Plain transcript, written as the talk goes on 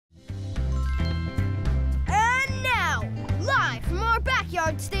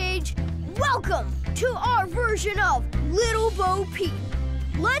Welcome to our version of Little Bo-Peep.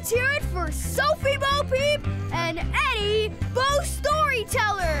 Let's hear it for Sofie-bo-peep and Eddie, Bo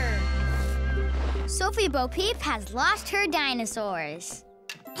Storyteller. Sofie-bo-peep has lost her dinosaurs.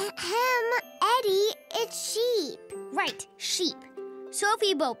 Eddie, it's sheep. Right, sheep.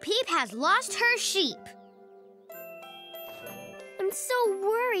 Sofie-bo-peep has lost her sheep. I'm so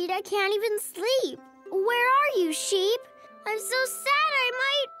worried I can't even sleep. Where are you, sheep? I'm so sad I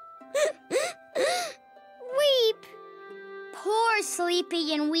might weep. Poor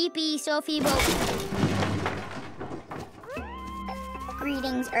sleepy and weepy Sofie-bo-peep.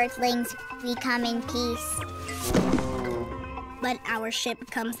 Greetings, Earthlings. We come in peace. But our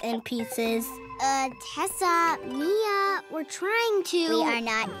ship comes in pieces. Tessa, Mia, we're trying to... We are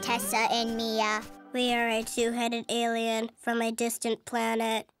not Tessa and Mia. We are a two-headed alien from a distant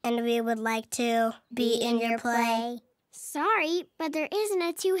planet, and we would like to be in your play. Sorry, but there isn't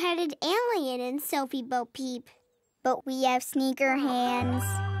a two-headed alien in Sofie-bo-peep. But we have sneaker hands.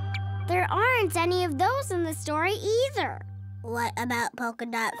 There aren't any of those in the story either. What about polka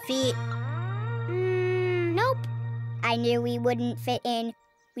dot feet? Nope. I knew we wouldn't fit in.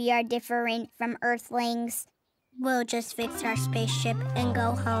 We are different from Earthlings. We'll just fix our spaceship and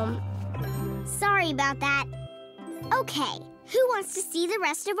go home. Sorry about that. Okay, who wants to see the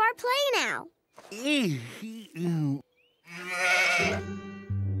rest of our play now?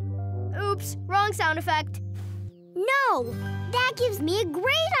 Oops, wrong sound effect. No, that gives me a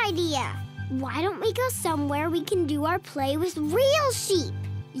great idea. Why don't we go somewhere we can do our play with real sheep?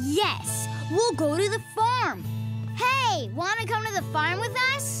 Yes, we'll go to the farm. Hey, want to come to the farm with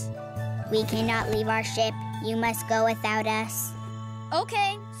us? We cannot leave our ship. You must go without us.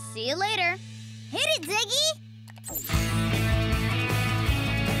 Okay, see you later. Hit it, Ziggy!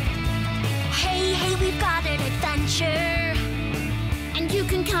 Hey, we've got an adventure, and you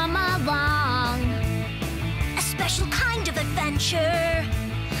can come along. A special kind of adventure,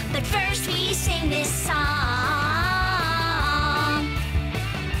 but first we sing this song.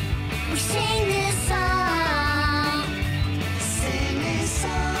 We sing this song. Sing this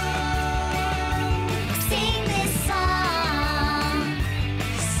song. Sing this song.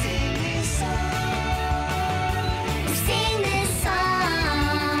 Sing this song. We sing this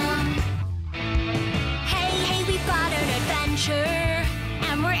song. Hey, we've got an adventure,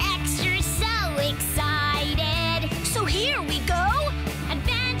 and we're extra so excited. So here we go,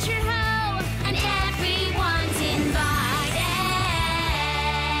 adventure ho, and everyone's invited.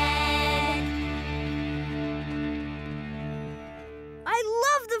 I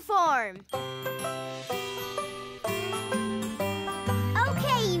love the farm.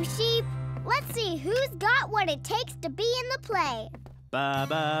 Okay, you sheep. Let's see who's got what it takes to be in the play. Ba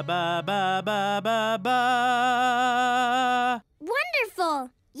ba ba ba ba ba ba. Wonderful.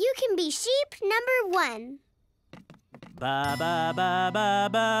 You can be sheep number 1. Ba ba ba ba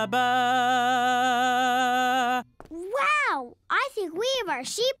ba ba. Wow, I think we have our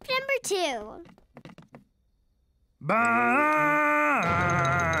sheep number 2. Ba.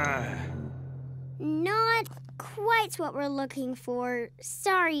 Not quite what we're looking for.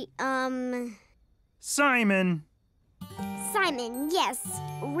 Sorry, Simon. Simon, yes.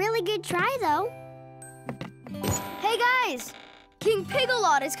 Really good try, though. Hey guys, King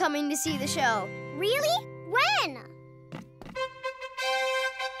Pig-a-Lot is coming to see the show. Really? When?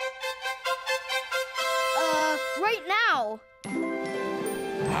 Right now.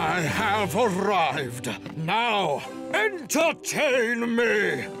 I have arrived. Now, entertain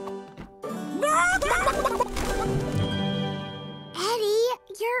me. Eddie,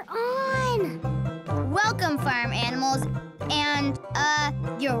 you're on. Welcome, farm animals, and,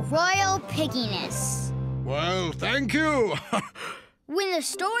 your royal pigginess. Well, thank you. When the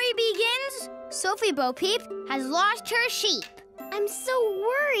story begins, Sofie-bo-peep has lost her sheep. I'm so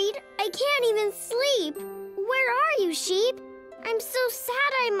worried I can't even sleep. Where are you, sheep? I'm so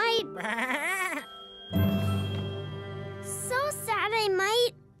sad I might... So sad I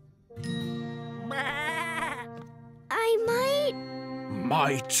might...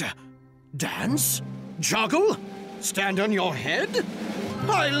 Might dance? Juggle? Stand on your head?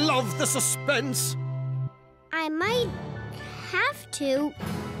 I love the suspense. I might have to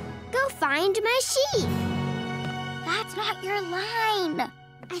go find my sheep. That's not your line.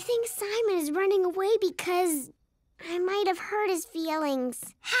 I think Simon is running away because I might have hurt his feelings.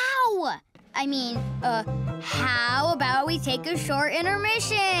 How? I mean, how about we take a short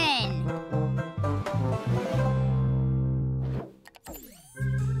intermission?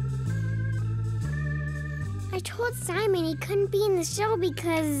 I told Simon he couldn't be in the show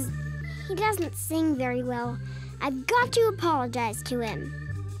because he doesn't sing very well. I've got to apologize to him.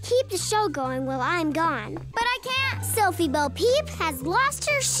 keep the show going while I'm gone. But I can't. Sofie-bo-peep has lost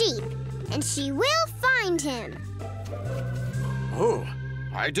her sheep, and she will find him. Oh,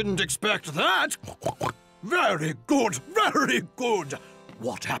 I didn't expect that. Very good, very good.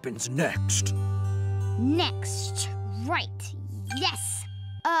 What happens next? Next. Right. Yes.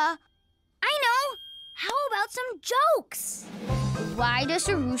 I know. How about some jokes? Why does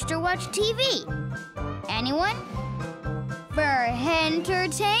a rooster watch TV? Anyone? For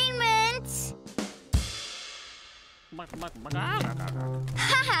entertainment.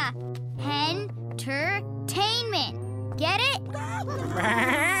 Haha! Entertainment. Get it?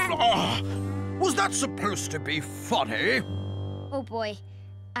 Oh, was that supposed to be funny? Oh boy,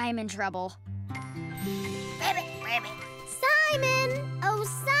 I'm in trouble. Simon! Oh,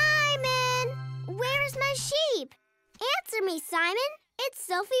 Simon! Where's my sheep? Answer me, Simon. It's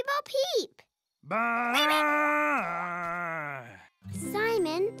Sofie-bo-peep.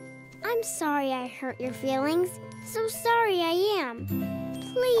 Simon, I'm sorry I hurt your feelings. So sorry I am.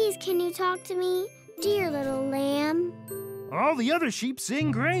 Please, can you talk to me, dear little lamb? All the other sheep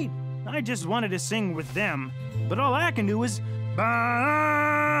sing great. I just wanted to sing with them, but all I can do is baa.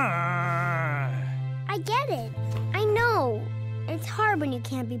 I get it. I know. It's hard when you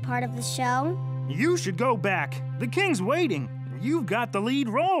can't be part of the show. You should go back. The king's waiting. You've got the lead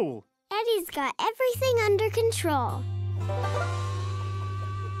role. Eddie's got everything under control.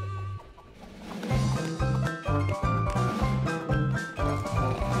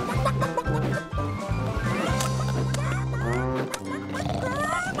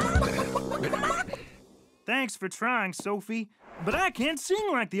 Thanks for trying, Sophie, but I can't sing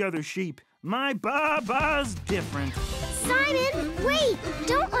like the other sheep. My ba-ba's different. Simon, wait!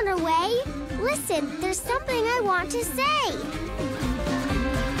 Don't run away. Listen, there's something I want to say.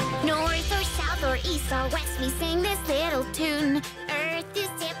 North or south or east or west, we sing this little tune. Earth is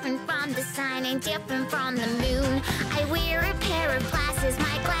different from the sun and different from the moon. I wear a pair of glasses,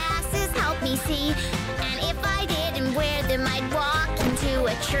 my glasses help me see. And if I didn't wear them, I'd walk into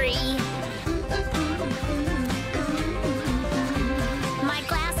a tree. My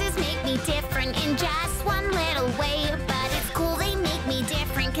glasses make me different in just one little way. But it's cool they make me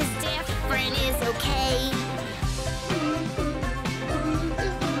different, 'cause different is okay.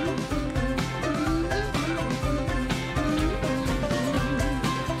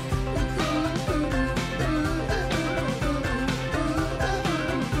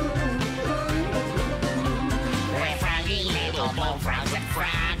 We're froggy little bullfrogs and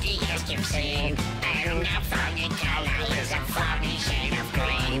froggiest you've seen. And our froggy color is a foggy shade of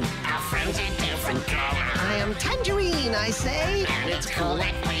green. Our friends are different color. I am tangerine, I say. And it's cool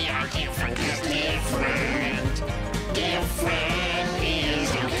that we are different, 'cause different is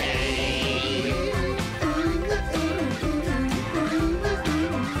okay.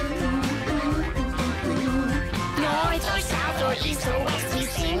 North or south or east or west, we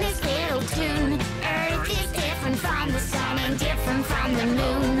sing this little tune. Earth is different from the sun and different from the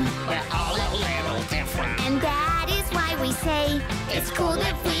moon. We're all a little different. And that is why we say it's cool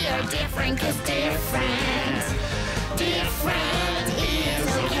that we are different, 'cause different is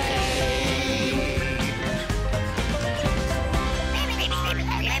okay.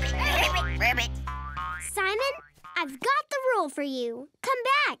 Simon, I've got the rule for you. Come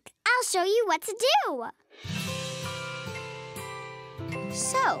back. I'll show you what to do.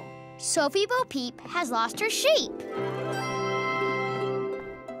 So, Sofie-bo-peep has lost her sheep.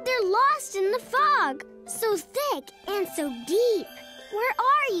 They're lost in the fog, so thick and so deep. Where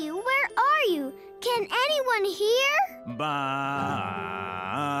are you? Where are you? Can anyone hear? Ba.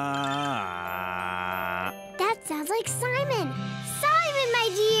 That sounds like Simon. Simon, my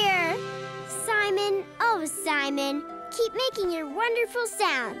dear. Simon, oh Simon, keep making your wonderful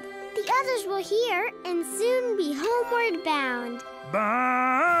sound. The others will hear and soon be homeward bound. Ba.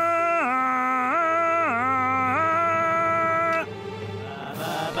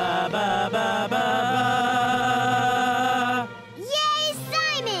 Ba ba ba ba ba. Yay,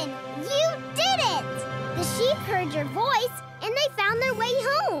 Simon! You did it! The sheep heard your voice and they found their way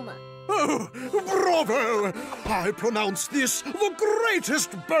home. Oh, bravo! I pronounce this the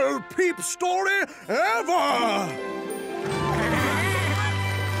greatest Bo-Peep story ever!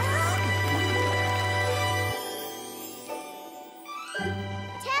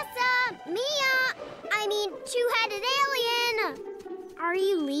 Tessa, Mia, two-headed alien. Are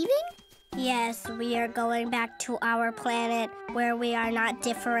you leaving? Yes, we are going back to our planet where we are not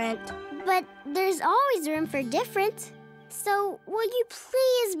different. But there's always room for difference. So, will you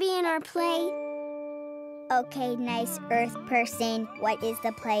please be in our play? Okay, nice Earth person. What is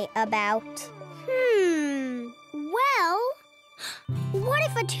the play about? Well, What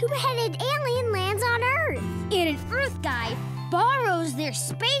if a two-headed alien lands on Earth? And an Earth guy borrows their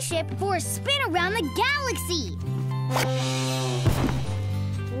spaceship for a spin around the galaxy.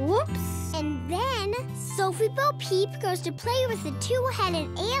 Whoops. And then Sofie-bo-peep goes to play with the two-headed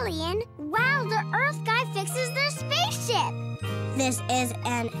alien while the Earth guy fixes their spaceship. This is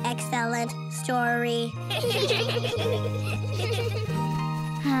an excellent story.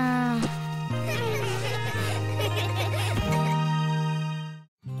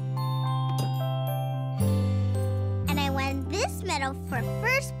 And I won this medal for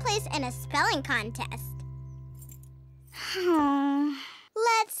first place in a spelling contest.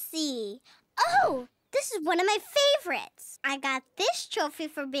 Let's see. Oh, this is one of my favorites. I got this trophy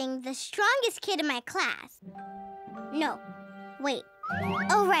for being the strongest kid in my class. No, wait.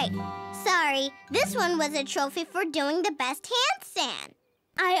 Oh, right. Sorry. This one was a trophy for doing the best handstand.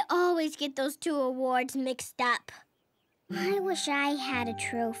 I always get those two awards mixed up. I wish I had a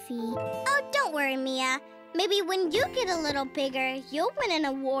trophy. Oh, don't worry, Mia. Maybe when you get a little bigger, you'll win an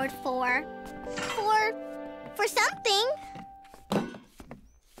award for something.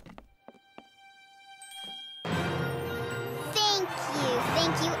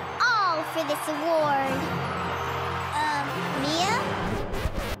 Thank you all for this award. Mia?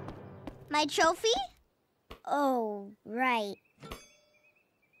 My trophy? Oh, right.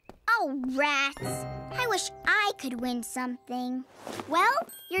 Oh, rats. I wish I could win something. Well,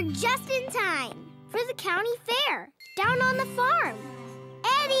 you're just in time for the county fair down on the farm.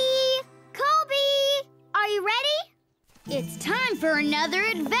 Eddie! Colby! Are you ready? It's time for another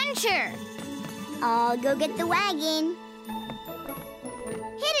adventure. I'll go get the wagon.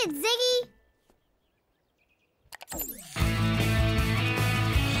 Hit it, Ziggy!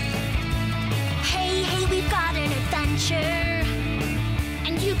 Hey, we've got an adventure,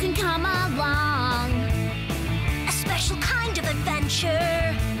 and you can come along. A special kind of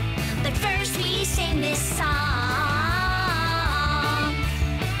adventure, but first we sing this song.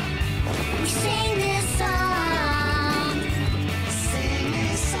 We sing this song. Sing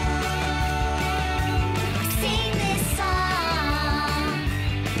this song. We sing this song.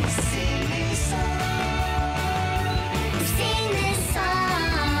 Sing this song. We sing this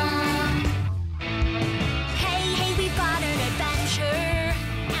song. Hey, we've got an adventure,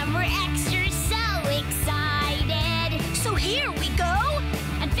 and we're extra so excited. So here we go,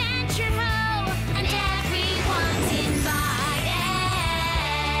 adventure ho, and everyone's invited.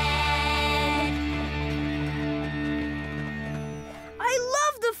 I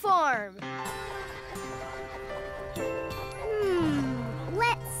love the farm!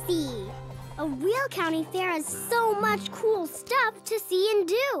 Let's see. A real county fair has so much cool stuff to see and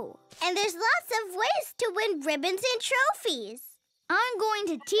do. And there's lots of ways to win ribbons and trophies. I'm going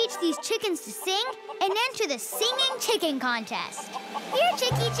to teach these chickens to sing and enter the singing chicken contest. Here,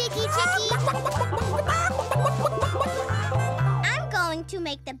 Chicky. I'm going to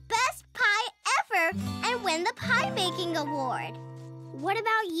make the best pie ever and win the pie making award. What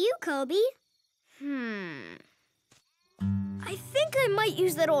about you, Kobe? I think I might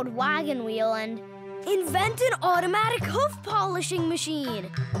use that old wagon wheel and invent an automatic hoof polishing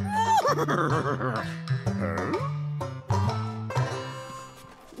machine.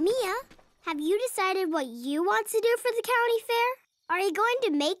 Mia, have you decided what you want to do for the county fair? Are you going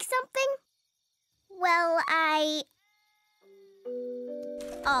to make something? Well,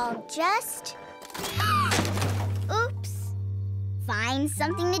 I'll just... Oops. Find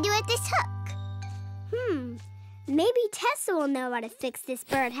something to do with this hook. Maybe Tessa will know how to fix this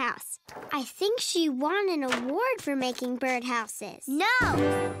birdhouse. I think she won an award for making birdhouses. No!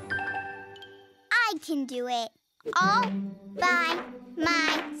 I can do it all by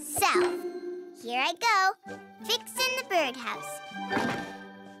myself. Here I go, fixing the birdhouse.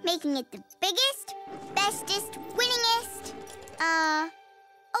 Making it the biggest, bestest, winningest,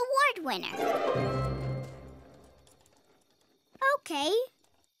 award winner. Okay.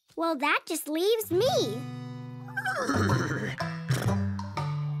 Well, that just leaves me.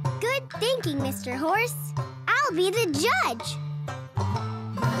 Good thinking, Mr. Horse. I'll be the judge.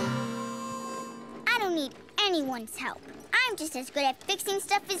 I don't need anyone's help. I'm just as good at fixing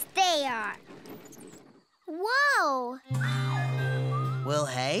stuff as they are. Whoa! Well,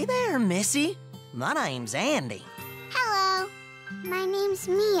 hey there, Missy. My name's Andy. Hello. My name's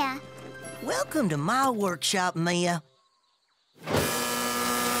Mia. Welcome to my workshop, Mia.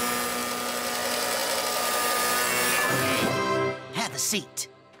 Have a seat.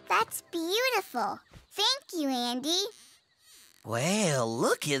 That's beautiful. Thank you, Andy. Well,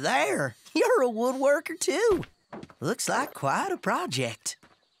 looky there. You're a woodworker, too. Looks like quite a project.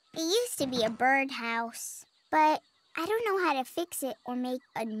 It used to be a birdhouse, but I don't know how to fix it or make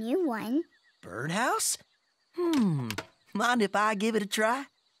a new one. Birdhouse? Mind if I give it a try?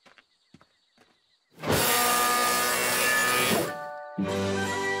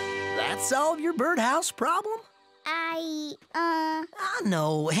 That solve your birdhouse problem? I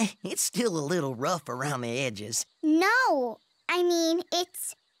know, it's still a little rough around the edges. No, I mean,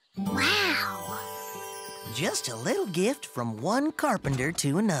 it's... Wow! Just a little gift from one carpenter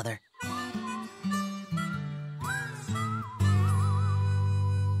to another.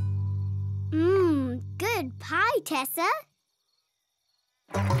 Good pie, Tessa.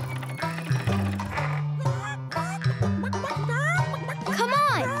 Come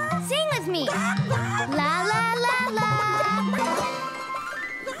on, sing with me. La, la, la, la.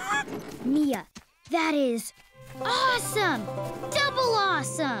 Mia, that is awesome. Double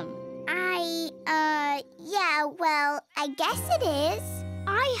awesome. Yeah, well, I guess it is.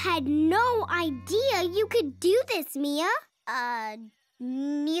 I had no idea you could do this, Mia.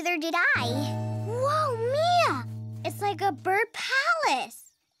 Neither did I. Whoa, Mia! It's like a bird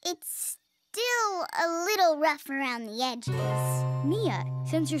palace. It's still a little rough around the edges. Mia,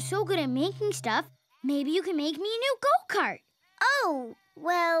 since you're so good at making stuff, maybe you can make me a new go-kart. Oh,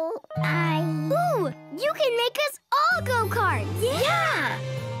 well, Ooh, you can make us all go-karts. Yeah!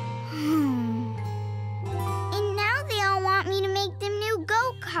 And now they all want me to make them new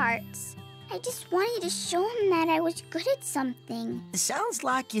go-karts. I just wanted to show them that I was good at something. Sounds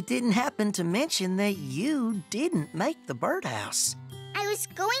like you didn't happen to mention that you didn't make the birdhouse. I was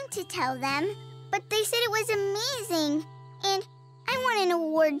going to tell them, but they said it was amazing. And I want an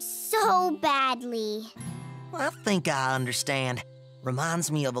award so badly. I think I understand.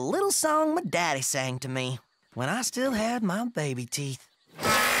 Reminds me of a little song my daddy sang to me when I still had my baby teeth.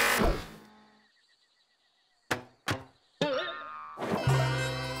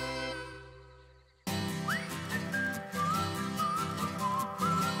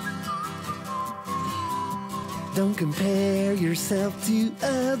 Don't compare yourself to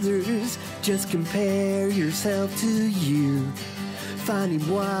others, just compare yourself to you. Finding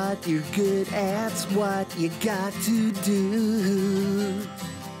what you're good at's what you got to do.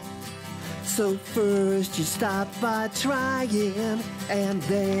 So first you start by trying, and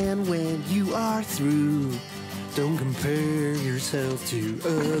then when you are through, don't compare yourself to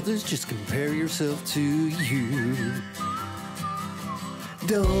others, just compare yourself to you.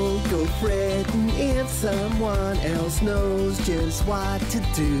 Don't go fretting if someone else knows just what to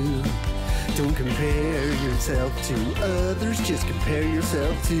do. Don't compare yourself to others, just compare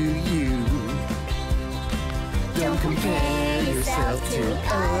yourself to you. Don't compare yourself to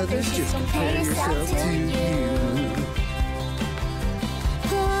others, just compare yourself to you.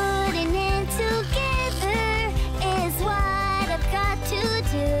 Putting it together is what I've got to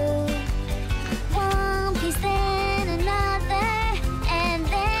do. One piece then another, and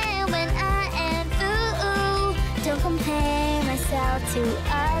then when I am through, don't compare myself to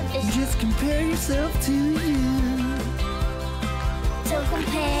others, just compare yourself to you. Don't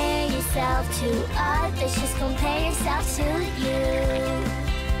compare yourself to others, just compare yourself to you.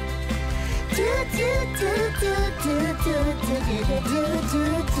 Do, do, do, do, do, do, do, do, do,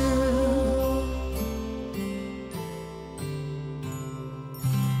 do.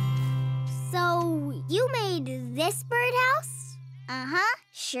 So, you made this birdhouse? Uh-huh,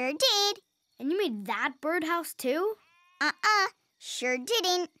 sure did. And you made that birdhouse too? Sure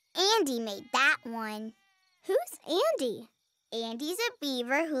didn't. Andy made that one. Who's Andy? Andy's a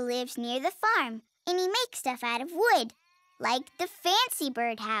beaver who lives near the farm, and he makes stuff out of wood, like the fancy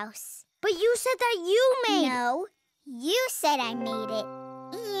birdhouse. But you said that you made it. No, you said I made it.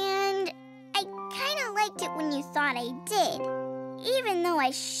 And I kind of liked it when you thought I did, even though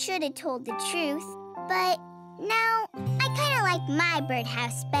I should have told the truth. But now I kind of like my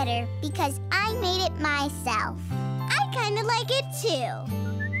birdhouse better because I made it myself. I kind of like it too.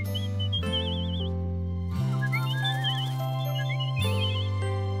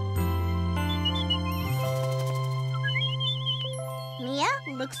 Mia,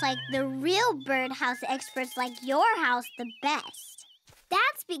 looks like the real birdhouse experts like your house the best.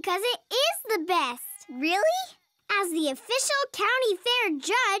 That's because it is the best. Really? As the official county fair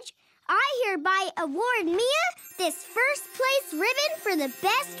judge, I hereby award Mia this first place ribbon for the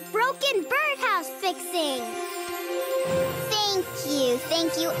best broken birdhouse fixing.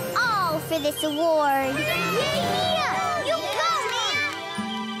 Thank you all for this award. Yay, Mia! You go, Mia!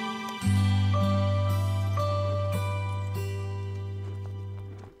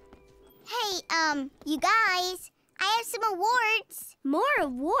 Hey, you guys, I have some awards. More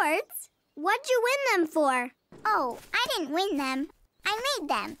awards? What'd you win them for? Oh, I didn't win them. I made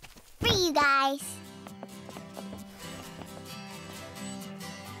them. For you guys.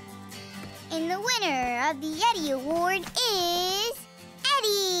 And the winner of the Eddie Award is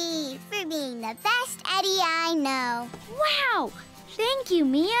Eddie for being the best Eddie I know. Wow! Thank you,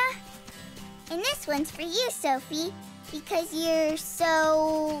 Mia. And this one's for you, Sophie, because you're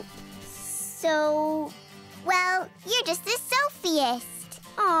so... well, you're just the Sophiest.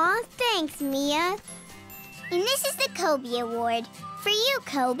 Aw, thanks, Mia. And this is the Kobe Award for you,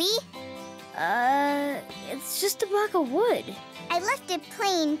 Kobe. It's just a block of wood. I left it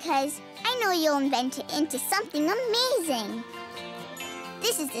plain because I know you'll invent it into something amazing.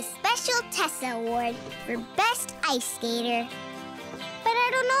 This is the Special Tessa Award for Best Ice Skater. But I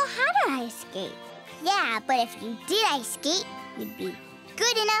don't know how to ice skate. Yeah, but if you did ice skate, you'd be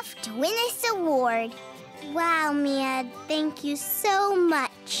good enough to win this award. Wow, Mia, thank you so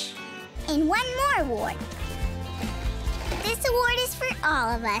much. And one more award. This award is for all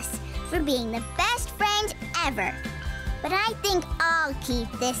of us for being the best friends ever. But I think I'll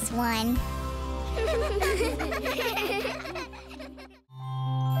keep this one.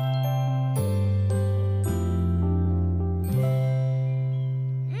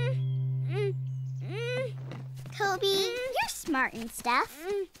 Kobe, you're smart and stuff.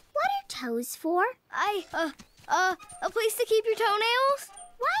 What are toes for? A place to keep your toenails?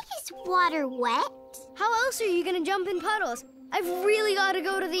 Why is water wet? How else are you gonna jump in puddles? I've really gotta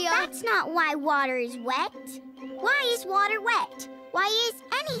go to the, That's not why water is wet. Why is water wet? Why is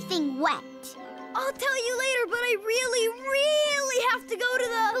anything wet? I'll tell you later, but I really have to go to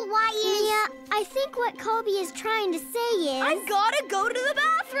the... But why is... Mia, I think what Kobe is trying to say is... I've gotta go to the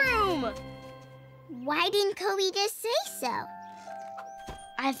bathroom! Why didn't Kobe just say so?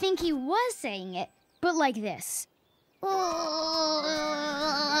 I think he was saying it, but like this. Oh.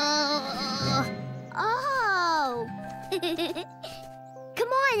 Come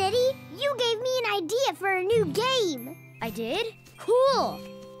on, Eddie. You gave me an idea for a new game. I did? Cool.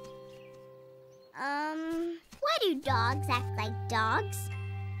 Why do dogs act like dogs?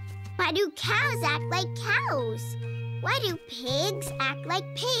 Why do cows act like cows? Why do pigs act like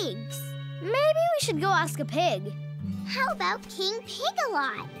pigs? Maybe we should go ask a pig. How about King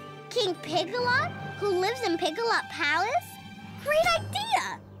Pig-a-Lot? King Pig-a-Lot, who lives in Pig-a-Lot Palace? Great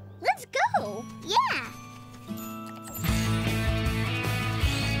idea! Let's go! Yeah!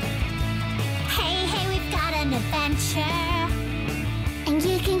 Hey, hey, we've got an adventure, and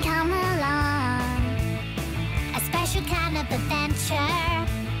you can come along. A special kind of adventure,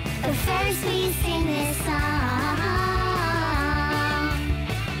 but first we sing this song.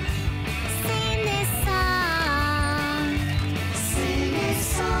 Sing this song. Sing this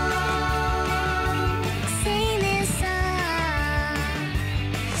song. Sing this song.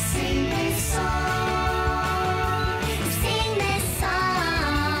 Sing this song. Sing this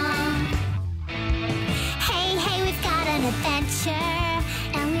song. Hey, hey, we've got an adventure,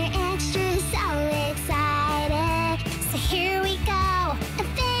 and we're extra so excited. So here we go,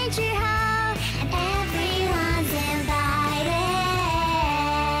 Adventure Hall, and everyone's invited.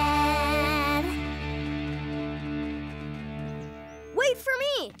 Wait for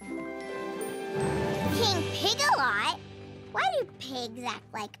me! King Pig-a-Lot? Why do pigs act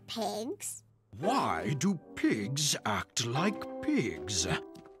like pigs? Why do pigs act like pigs?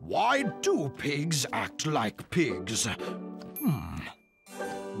 Why do pigs act like pigs?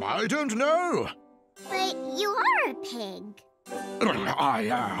 I don't know. But you are a pig. I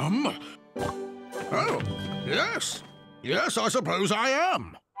am. Oh, yes. Yes, I suppose I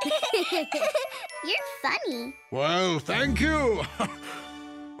am. You're funny. Well, thank you.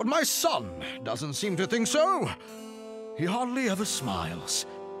 But my son doesn't seem to think so. He hardly ever smiles.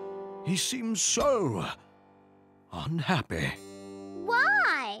 He seems so unhappy.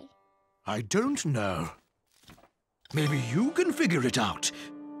 Why? I don't know. Maybe you can figure it out.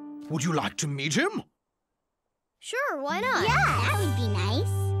 Would you like to meet him? Sure, why not? Yeah, that would be nice.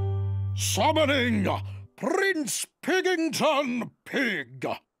 Summoning Prince Piggington Pig.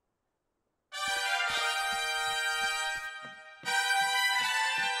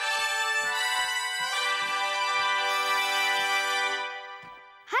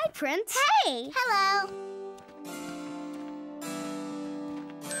 Hi, Prince. Hey! Hello.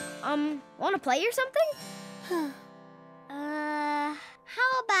 Want to play or something?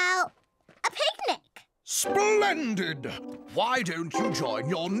 How about a picnic? Splendid! Why don't you join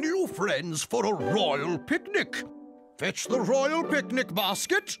your new friends for a royal picnic? Fetch the royal picnic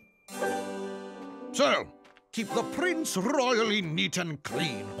basket. So, keep the prince royally neat and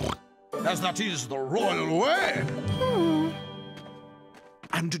clean, as that is the royal way.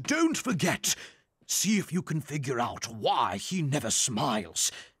 And don't forget, see if you can figure out why he never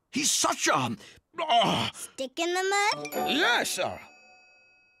smiles. He's such a... Stick in the mud? Yes, sir.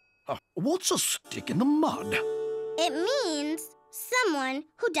 What's a stick in the mud? It means someone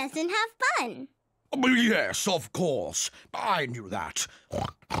who doesn't have fun. Yes, of course. I knew that.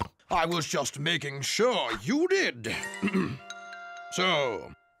 I was just making sure you did.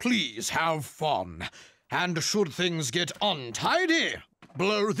 So, please have fun. And should things get untidy,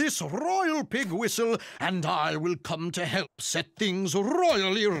 blow this royal pig whistle and I will come to help set things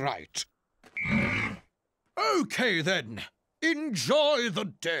royally right. Okay then, enjoy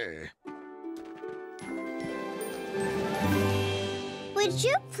the day. Would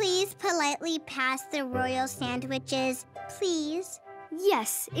you please politely pass the royal sandwiches, please?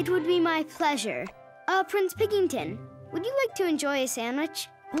 Yes, it would be my pleasure. Prince Piggington, would you like to enjoy a sandwich?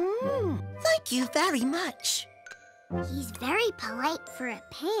 Thank you very much. He's very polite for a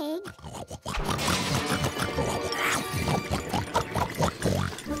pig.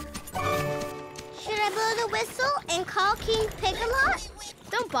 Should I blow the whistle and call King Pig-a-Lot?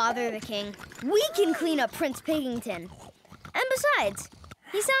 Don't bother the king. We can clean up Prince Piggington. And besides,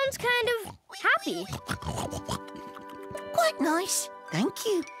 he sounds kind of happy. Quite nice. Thank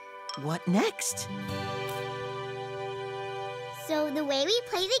you. What next? So the way we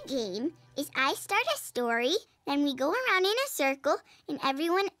play the game is I start a story, then we go around in a circle, and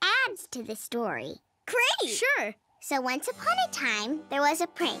everyone adds to the story. Great! Sure. So once upon a time, there was a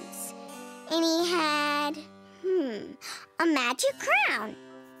prince. And he had, a magic crown.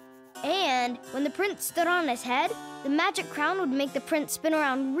 And when the prince stood on his head, the magic crown would make the prince spin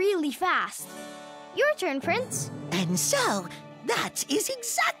around really fast. Your turn, Prince. And so, that is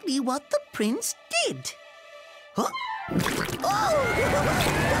exactly what the prince did. Huh? Oh!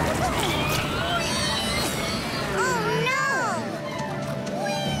 Oh, no!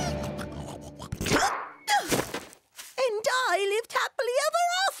 And I lived happily ever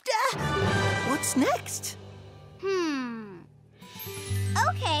after. What's next?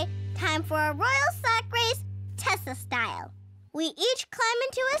 Okay, time for a royal sack race, Tessa style. We each climb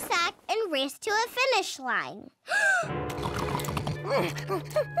into a sack and race to a finish line.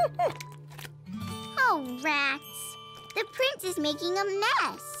 Oh, rats. The prince is making a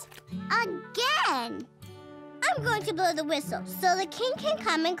mess. Again. I'm going to blow the whistle so the king can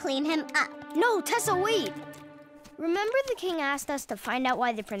come and clean him up. No, Tessa, wait. Remember the king asked us to find out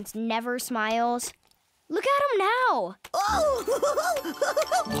why the prince never smiles? Look at him now. Oh!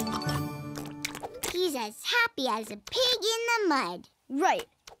 He's as happy as a pig in the mud. Right.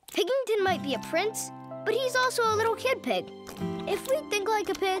 Piggington might be a prince, but he's also a little kid pig. If we think like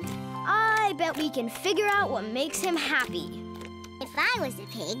a pig, I bet we can figure out what makes him happy. If I was a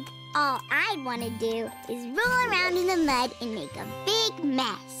pig, all I'd want to do is roll around in the mud and make a big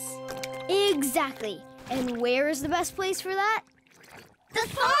mess. Exactly. And where is the best place for that? The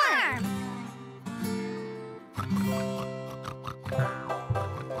farm!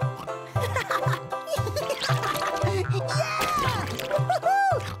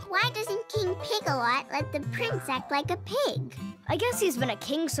 Why doesn't King Pig-a-Lot let the prince act like a pig? I guess he's been a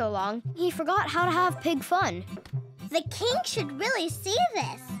king so long, he forgot how to have pig fun. The king should really see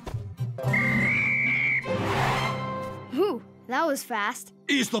this. Whew, that was fast.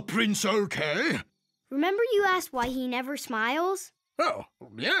 Is the prince okay? Remember you asked why he never smiles? Oh,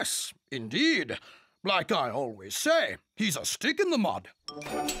 yes, indeed. Like I always say, he's a stick in the mud.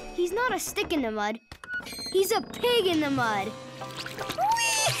 He's not a stick in the mud. He's a pig in the mud.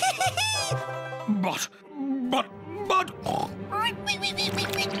 But...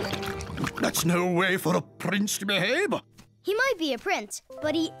 That's no way for a prince to behave. He might be a prince,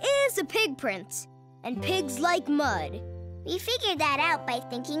 but he is a pig prince. And pigs like mud. We figured that out by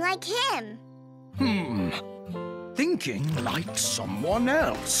thinking like him. Thinking like someone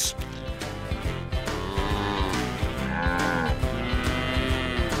else.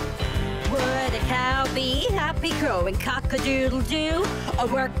 Would a cow be happy crowing cock-a-doodle-doo, or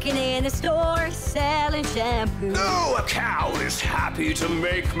working in a store selling shampoo? No, a cow is happy to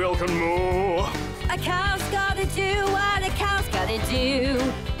make milk and moo. A cow's gotta do what a cow's gotta do.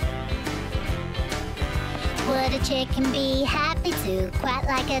 Would a chicken be happy to quack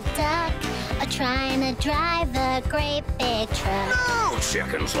like a duck, or trying to drive a great big truck? No,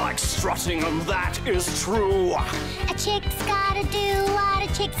 chickens like strutting, and that is true. A chick's gotta do what a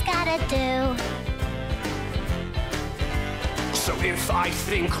chick's gotta do. So if I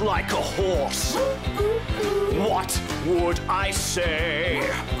think like a horse, what would I say?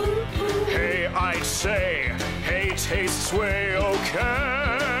 Hey, I'd say, hey, tastes way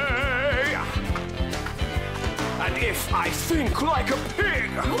okay. And if I think like a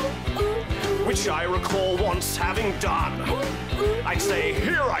pig, which I recall once having done, I'd say,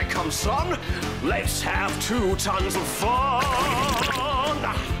 here I come, son, let's have 2 tons of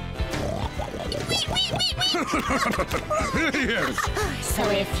fun. Yes. So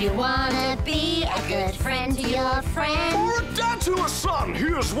if you wanna be a good friend to your friend, Or dad to a son,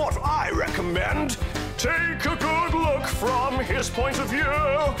 here's what I recommend. Take a good look from his point of view.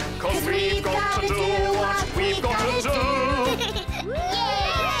 'Cause we've got to do what we've got to do.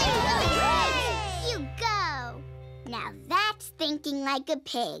 You go. Now that's thinking like a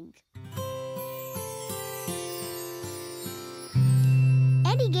pig.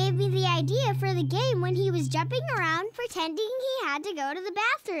 Eddie gave me the idea for the game when he was jumping around pretending he had to go to the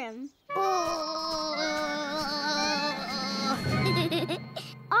bathroom.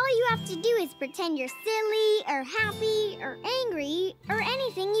 All you have to do is pretend you're silly or happy or angry or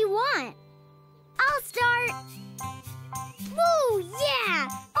anything you want. I'll start. Woo, yeah!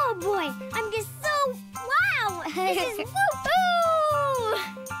 Oh boy, I'm just so wow! This is woo-hoo!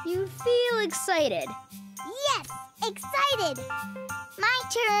 You feel excited. Yes, excited. My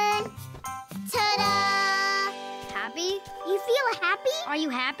turn. Ta-da! Happy? You feel happy? Are you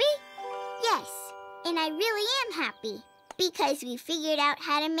happy? Yes, and I really am happy because we figured out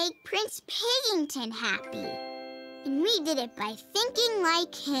how to make Prince Pigington happy. And we did it by thinking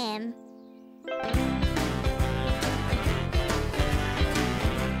like him.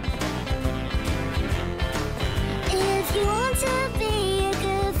 If you want to be a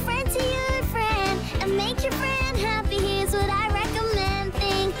good friend to your friend and make your friend happy, here's what I recommend.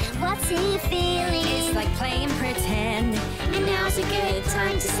 Think, what's he feeling? It's like playing pretend, and now's a good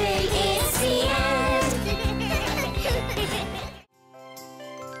time to say it's the end.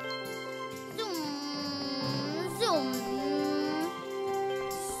 Zoom.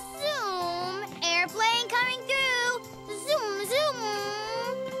 Zoom. Airplane coming through. Zoom, zoom.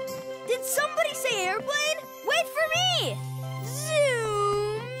 Did somebody say airplane? Wait for me!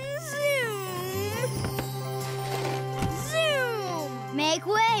 Zoom, zoom, zoom! Make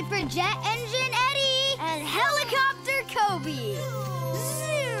way for jet engine Eddie And helicopter Kobe!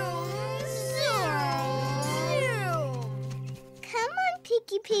 Zoom, zoom, zoom! Come on,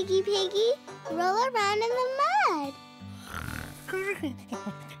 Piggy, Piggy, Piggy. Roll around in the mud.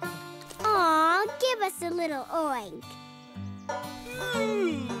 Aw, give us a little oink.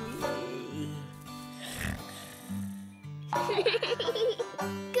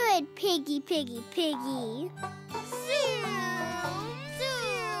 Good Piggy, Piggy, Piggy. Zoom,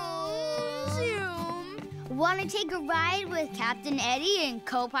 zoom, zoom! Want to take a ride with Captain Eddie and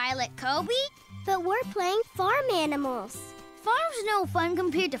co-pilot Kobe? But we're playing farm animals. Farm's no fun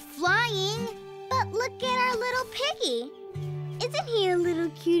compared to flying. But look at our little piggy. Isn't he a little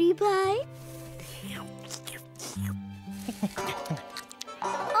cutie pie?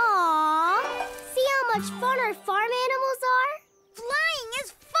 Aww! See how much fun our farm animals are? Flying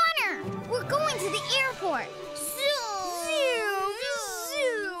is funner. We're going to the airport. Zoom,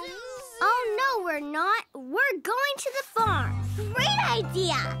 zoom! Oh, no, we're not. We're going to the farm. Great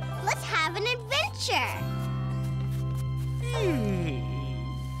idea. Let's have an adventure.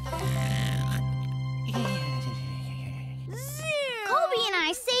 Kobe and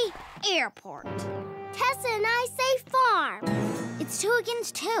I say airport. Tessa and I say farm. It's 2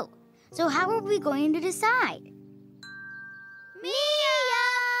 against 2. So how are we going to decide? Mia!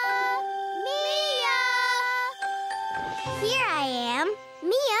 Mia! Here I am.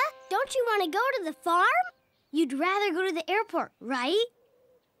 Mia, don't you want to go to the farm? You'd rather go to the airport, right?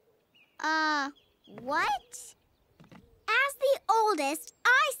 What? As the oldest,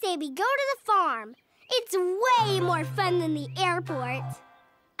 I say we go to the farm. It's way more fun than the airport.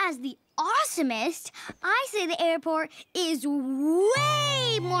 As the awesomest, I say the airport is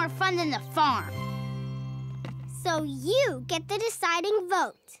way more fun than the farm. So you get the deciding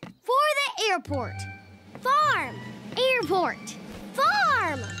vote. For the airport. Farm! Airport.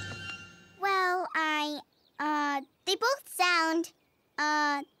 Farm! Well, they both sound,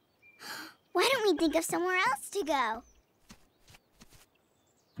 why don't we think of somewhere else to go?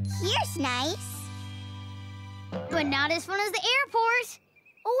 Here's nice. But not as fun as the airport.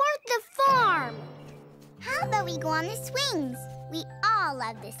 Or the farm. How about we go on the swings? We all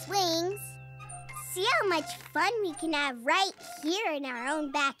love the swings. See how much fun we can have right here in our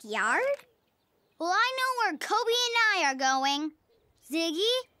own backyard? Well, I know where Kobe and I are going.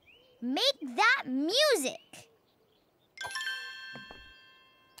 Ziggy, make that music.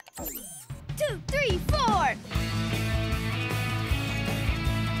 2, 3, 4!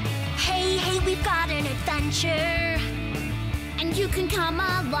 hey, hey, we've got an adventure, and you can come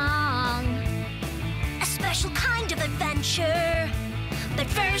along. A special kind of adventure, but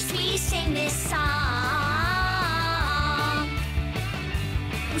first we sing this song.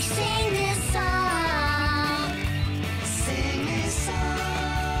 We sing this song. Sing this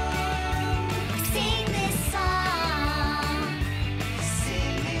song. Sing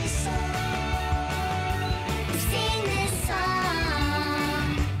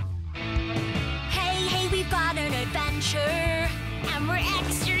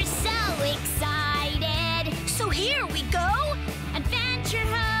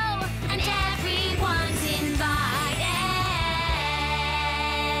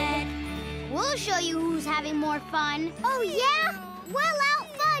you who's having more fun. Oh, yeah? We'll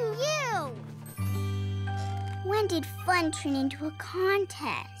out-fun you! When did fun turn into a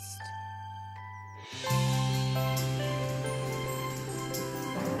contest?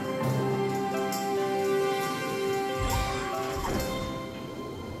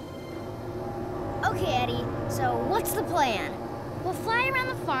 Okay, Eddie, so what's the plan? We'll fly around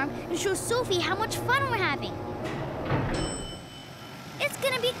the farm and show Sophie how much fun we're having. It's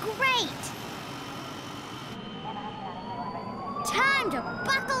gonna be great! Time to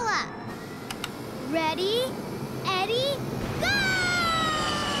buckle up! Ready, Eddie, go!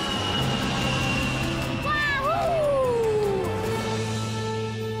 Wahoo!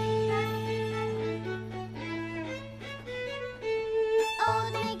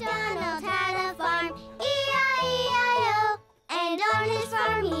 Old MacDonald had a farm, E-I-E-I-O. And on his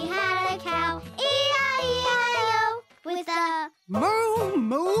farm he had a cow, E-I-E-I-O. With a Moo,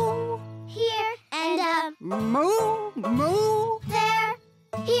 moo, here and a moo, moo, there.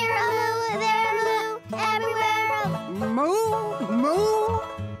 Here a moo, there a moo, everywhere a moo, moo.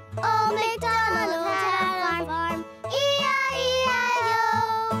 Old MacDonald had a farm, E-I-E-I-O.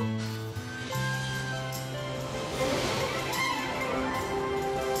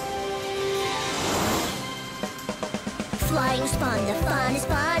 Flying's fun, the fun is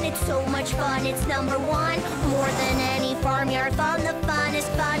fun, it's so much fun, it's number one. More than any farmyard fun, the funnest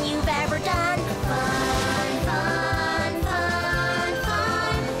fun you've ever done. Fun, fun, fun,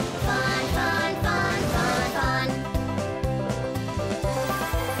 fun, fun, fun, fun, fun, fun.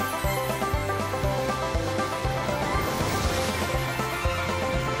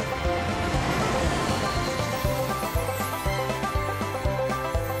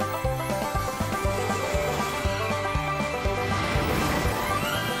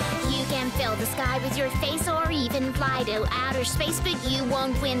 You can fill the sky with your face or even fly to outer space, but you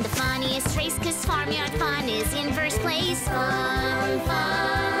won't win the funniest race, 'cause farmyard fun is in first place. Fun,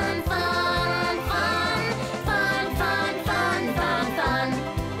 fun, fun, fun, fun, fun, fun, fun, fun.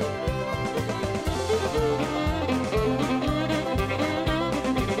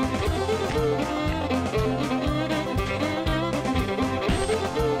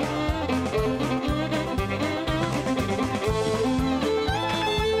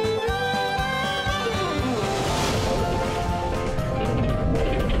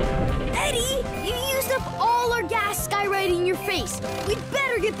 Eddie, you used up all our gas skywriting your face. We'd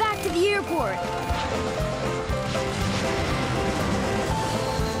better get back to the airport.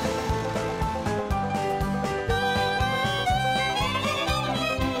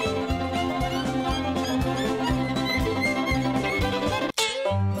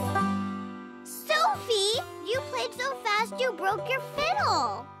 Sophie, you played so fast you broke your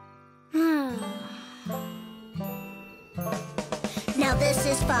fiddle. Now this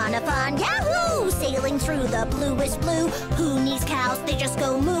is fun, yahoo! Sailing through the bluest blue. Who needs cows? They just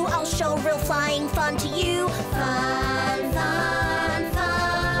go moo. I'll show real flying fun to you. Fun, fun,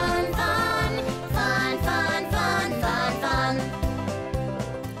 fun, fun, fun, fun, fun, fun, fun.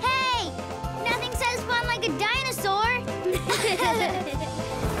 Hey! Nothing says fun like a dinosaur!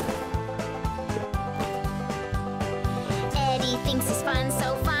 Eddie thinks his fun's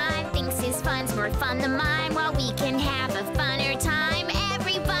so fun, thinks his fun's more fun than mine. While we can have a funner time,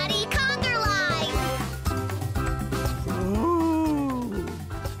 everybody conquer life! Ooh.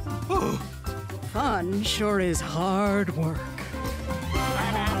 Fun sure is hard work.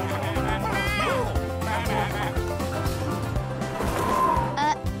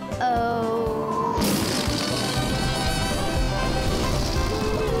 Uh-oh.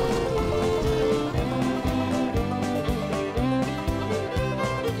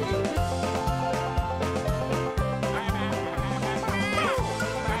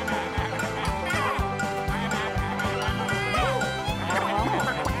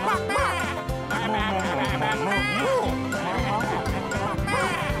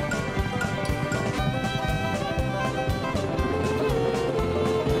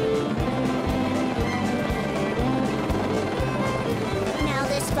 Now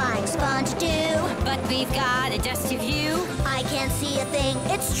this flying's fun to do. But we've got a dusty view. I can't see a thing,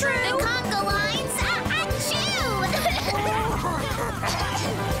 it's true. The conga lines,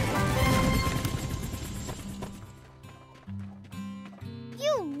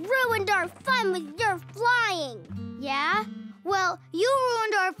 You ruined our fun with your flying. Yeah? Well, you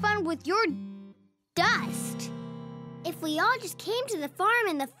ruined our fun with your dust. If we all just came to the farm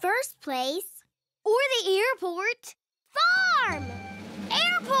in the first place. Or the airport. Farm!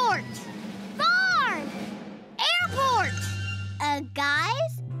 Airport! Farm! Airport!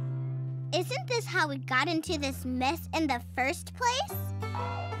 Guys? Isn't this how we got into this mess in the first place?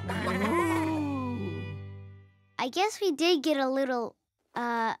 I guess we did get a little,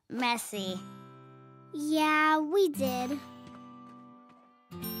 messy. Yeah, we did.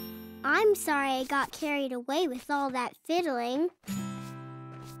 I'm sorry I got carried away with all that fiddling.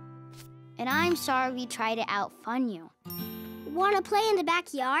 And I'm sorry we tried to outfun you. Want to play in the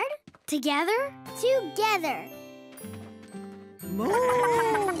backyard? Together? Together. Moo!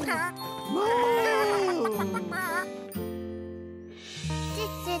 Moo!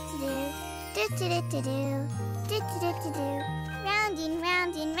 Round and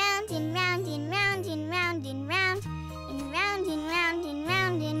round and round and round and round and round and round and round and round and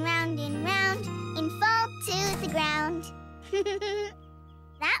round and round and round and fall to the ground.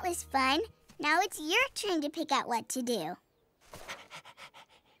 That was fun. Now it's your turn to pick out what to do.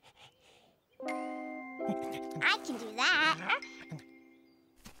 I can do that.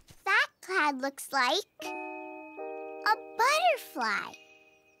 That cloud looks like a butterfly.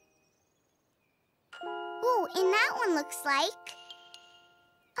 Ooh, and that one looks like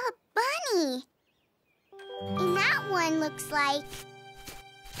a bunny. And that one looks like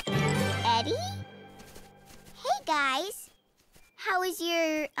Eddie? Hey, guys. How was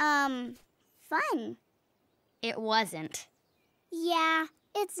your, fun? It wasn't. Yeah,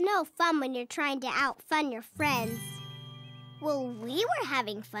 it's no fun when you're trying to outfun your friends. Well, we were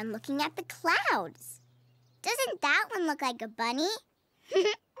having fun looking at the clouds. Doesn't that one look like a bunny?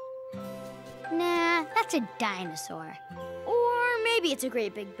 Nah, that's a dinosaur. Or maybe it's a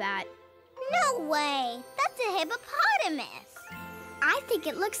great big bat. No way! That's a hippopotamus. I think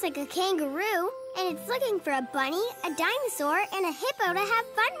it looks like a kangaroo, and it's looking for a bunny, a dinosaur, and a hippo to have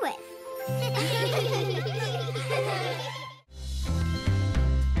fun with.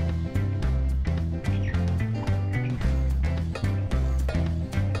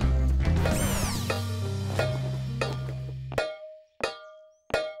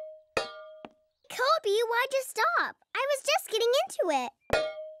 Kobe, why'd you stop? I was just getting into it.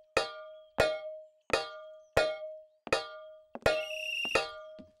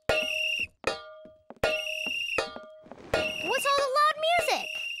 What's all the loud music?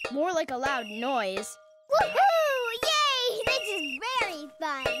 More like a loud noise. Woohoo! Yay! This is very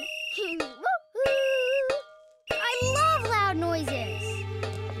fun. Woohoo! I love loud noises.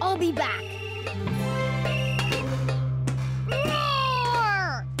 I'll be back.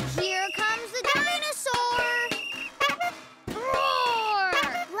 Roar! Here comes the dinosaur. Roar!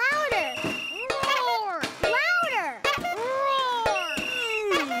 Louder! Roar! Louder! Roar!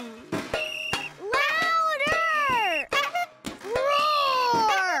 Louder!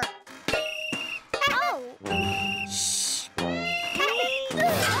 Roar! Oh! Shh!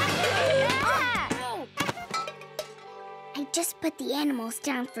 I just put the animals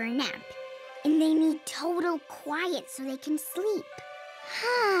down for a nap, and they need total quiet so they can sleep.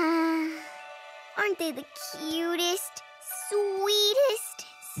 Aren't they the cutest, sweetest,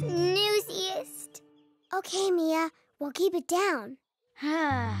 snooziest? Okay, Mia, we'll keep it down.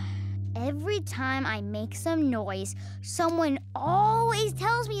 Every time I make some noise, someone always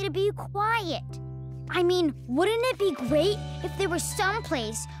tells me to be quiet. I mean, wouldn't it be great if there was some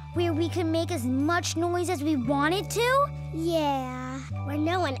place where we could make as much noise as we wanted to? Yeah, where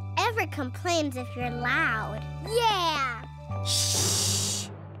no one ever complains if you're loud. Yeah! Shh!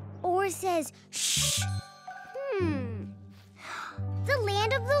 Or says shh. The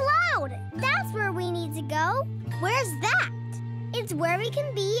land of the loud. That's where we need to go. Where's that? It's where we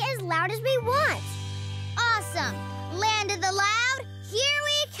can be as loud as we want. Awesome! Land of the loud, here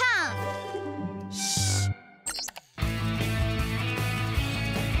we come! Shh!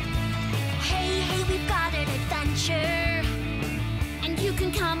 Hey, hey, we've got an adventure, and you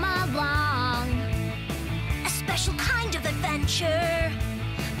can come along. A special kind of adventure,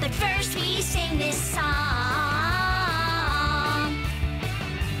 but first we sing this song.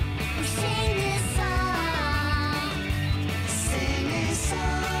 We sing this song. Sing this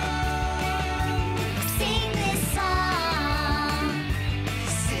song. Sing this song.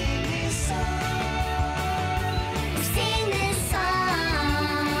 Sing this song. We sing this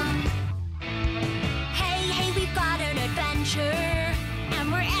song. Hey, hey, we've got an adventure,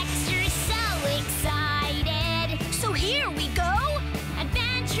 and we're extra so excited. So here we go,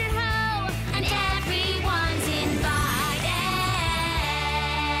 adventure ho, and everyone's invited.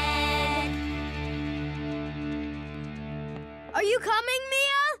 Are you coming,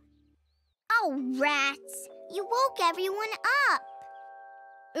 Mia? Oh, rats. You woke everyone up.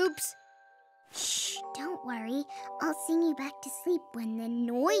 Oops. Shh, don't worry. I'll sing you back to sleep when the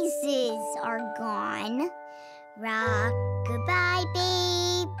noises are gone. Rock-a-bye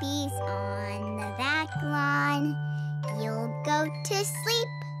babies on the back lawn. You'll go to sleep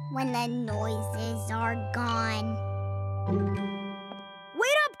when the noises are gone.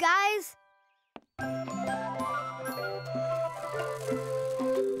 Wait up, guys!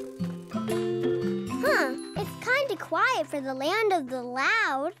 Huh, it's kinda quiet for the land of the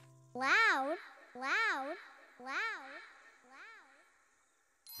loud. Loud, loud, loud, loud.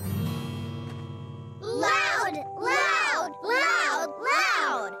 Loud, loud, loud,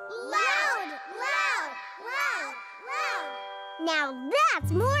 loud, loud, loud, loud, loud. Now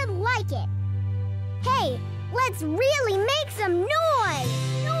that's more like it. Hey, let's really make some noise!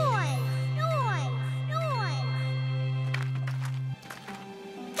 Noise, noise, noise.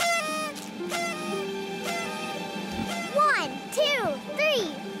 1, 2,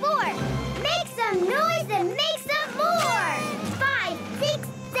 3, 4. Make some noise and make some more. 5, 6,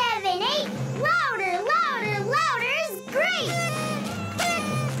 7, 8. Louder, louder, louder is great.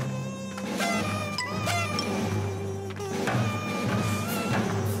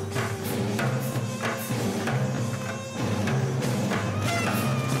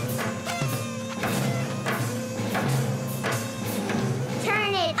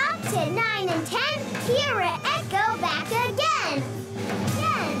 Turn it up to 9 and 10. Hear it echo back again.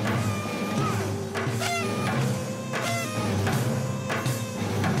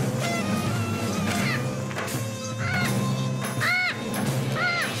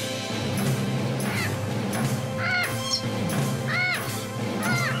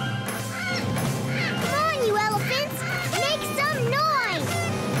 Come on, you elephants. Make some noise.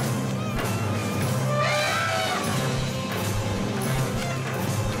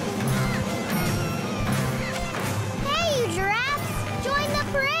 Hey, you giraffes! Join the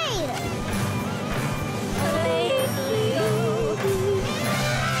parade!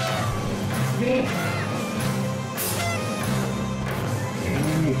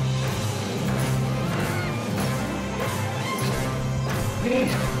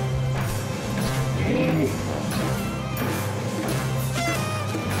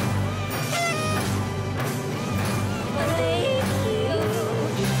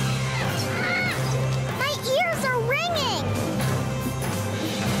 My ears are ringing!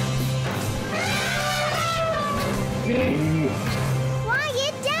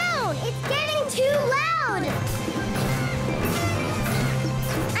 Quiet down! It's getting too loud!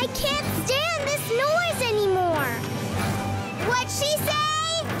 I can't stand this noise anymore! What'd she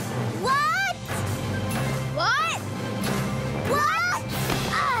say? What? What? What?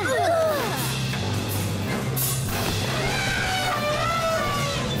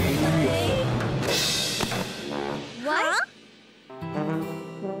 What?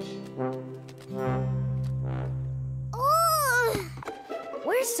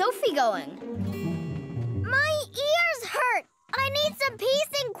 Where's Sophie going? My ears hurt! I need some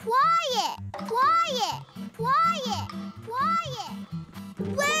peace and quiet! Quiet! Quiet! Quiet!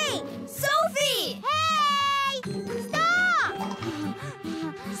 Wait! Sophie! Hey! Stop!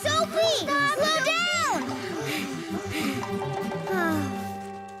 Sophie! Slow down!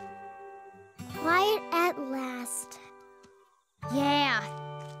 Quiet at last. Yeah,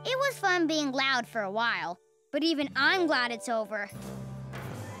 it was fun being loud for a while, but even I'm glad it's over.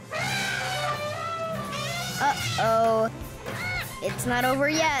 Uh-oh. It's not over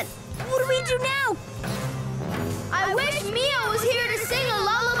yet. What do we do now? I wish Mia was here to sing a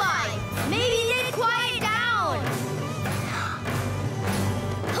lullaby. Maybe they'd quiet down.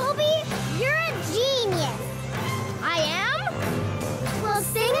 Kobe, you're a genius. I am? Well,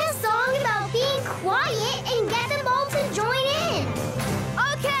 sing a song about being quiet and get them all to join in.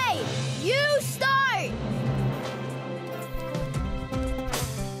 Okay, you start.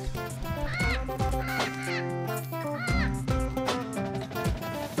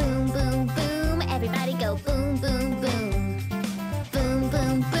 Boom, boom, boom, everybody go boom, boom, boom. Boom,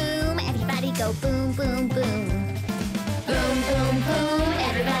 boom, boom, everybody go boom, boom, boom. Boom, boom, boom,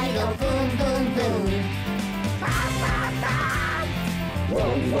 everybody go boom, boom, boom.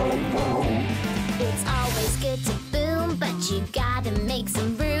 It's always good to boom, but you gotta make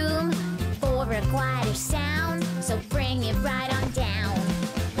some room for a quieter sound, so bring it right on down.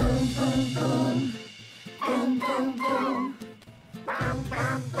 Boom, boom, boom. Boom, boom, boom.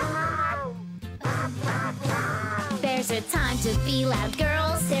 There's a time to be loud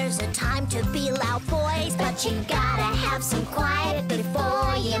girls, there's a time to be loud boys, but you gotta have some quiet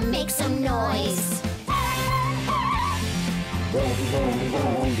before you make some noise.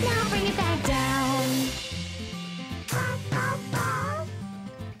 Now bring it back down.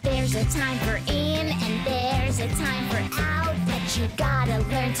 There's a time for in and there's a time for out, but you gotta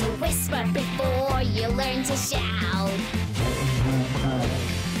learn to whisper before you learn to shout.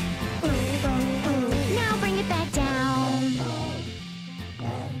 Now bring it back down.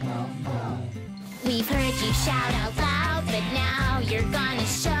 We've heard you shout out loud, but now you're gonna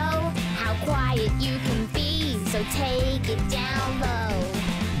show how quiet you can be, so take it down low.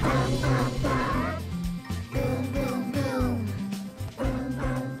 Boom, boom, boom. Boom, boom, boom. Boom,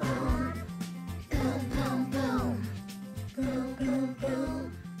 boom, boom. Boom, boom, boom. Boom, boom,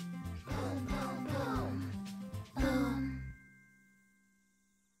 boom. Boom, boom, boom. Boom.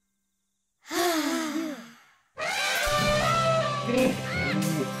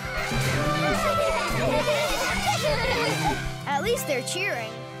 At least they're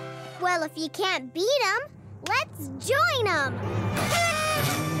cheering. Well, if you can't beat them, let's join them.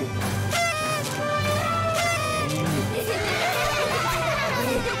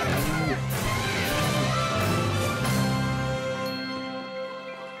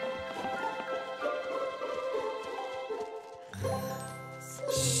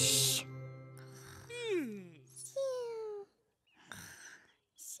 Shh.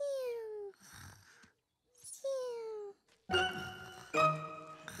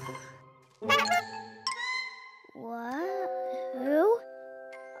 What? Who?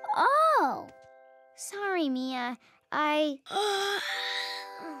 Oh! Sorry, Mia.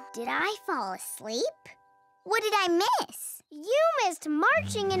 Did I fall asleep? What did I miss? You missed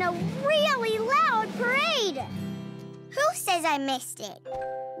marching in a really loud parade. Who says I missed it?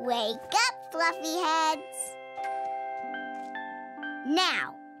 Wake up, fluffy heads.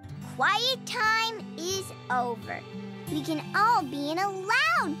 Now, quiet time is over. We can all be in a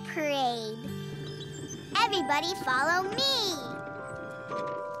loud parade. Everybody follow me.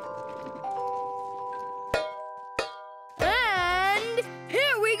 And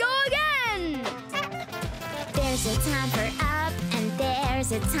here we go again. There's a time for up and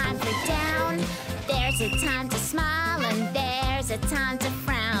there's a time for down. There's a time to smile and there's a time to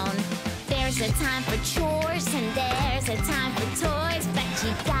frown. There's a time for chores and there's a time for toys. But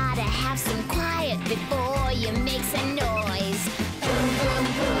you gotta have some quiet before you make some noise. Boom, boom,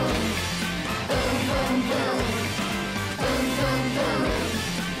 boom. Boom, boom, boom. Boom, boom, boom.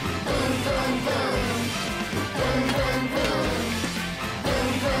 Boom, boom, boom. Boom, boom, boom. Boom,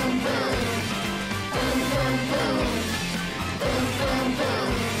 boom, boom. Boom, boom, boom. Boom, boom,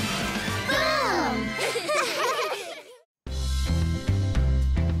 boom. Boom!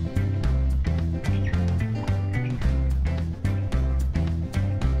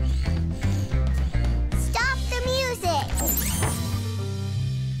 Stop the music.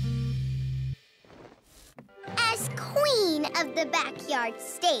 As queen of the backyard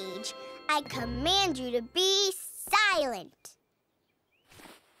stage, I command you to be silent.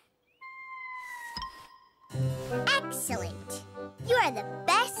 Excellent. You are the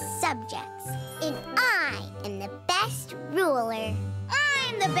best subjects, and I am the best ruler.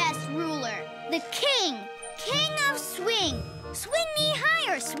 I'm the best ruler. The king. King of swing. Swing me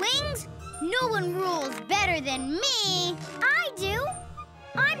higher, swings. No one rules better than me. I do.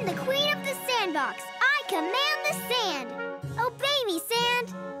 I'm the queen of the sandbox. I command the sand. Obey me,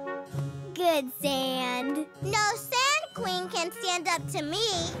 sand. Good, sand. No sand queen can stand up to me.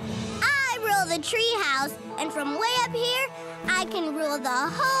 I rule the treehouse, and from way up here, I can rule the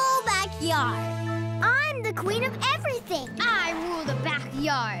whole backyard. I'm the queen of everything. I rule the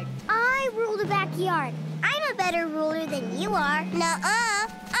backyard. I rule the backyard. I'm a better ruler than you are. Nuh-uh.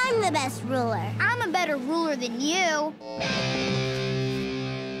 I'm the best ruler. I'm a better ruler than you.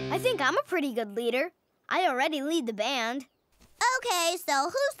 I think I'm a pretty good leader. I already lead the band. Okay, so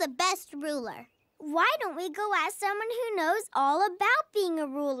who's the best ruler? Why don't we go ask someone who knows all about being a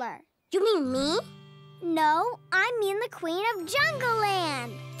ruler? You mean me? No, I mean the queen of Jungle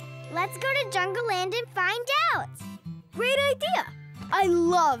Land. Let's go to Jungle Land and find out. Great idea. I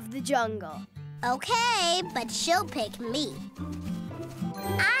love the jungle. Okay, but she'll pick me.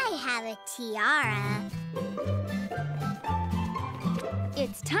 I have a tiara.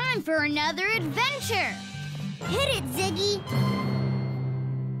 It's time for another adventure. Hit it, Ziggy.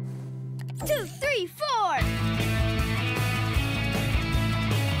 2, 3, 4.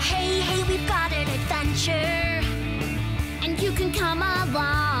 Hey, hey, we've got an adventure, and you can come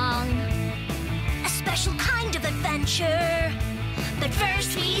along. A special kind of adventure, but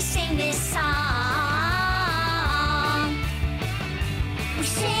first we sing this song. We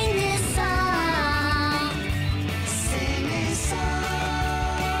sing this song. Sing this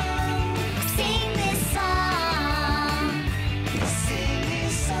song. Sing this song. Sing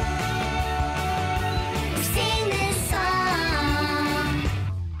this song. We sing this song.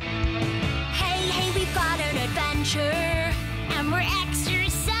 Hey, hey, we've got an adventure, and we're extra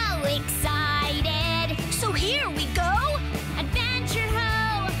so excited. So here we go, adventure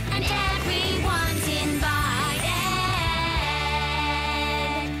ho, and everyone's invited.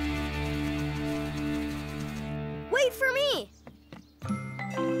 wait for me.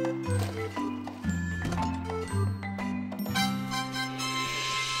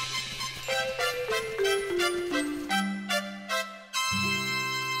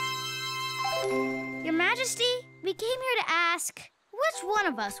 Your Majesty, we came here to ask, which one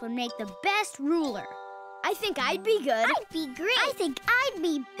of us would make the best ruler? I think I'd be good. I'd be great. I think I'd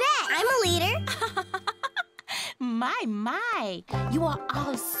be best. I'm a leader. My. You are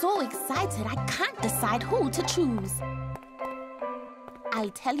all so excited, I can't decide who to choose.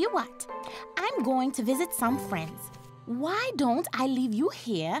 I'll tell you what. I'm going to visit some friends. Why don't I leave you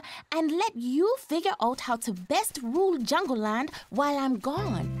here and let you figure out how to best rule Jungle Land while I'm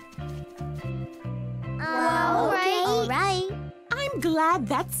gone? All right. I'm glad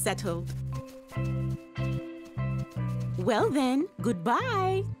that's settled. Well then,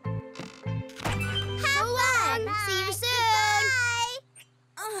 goodbye. Have fun. See you soon.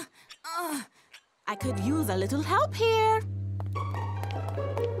 Bye. I could use a little help here.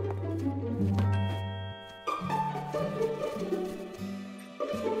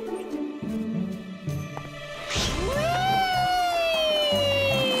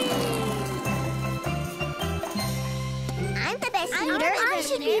 I'm the best leader. I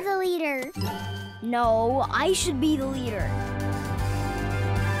should be the leader. No, I should be the leader.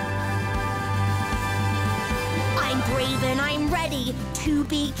 I'm brave and I'm ready to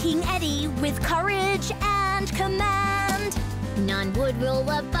be King Eddie with courage and command. None would rule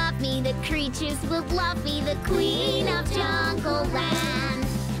above me, the creatures would love me, the queen of Jungle Land.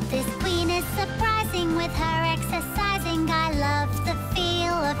 This queen is surprising with her exercising. I love the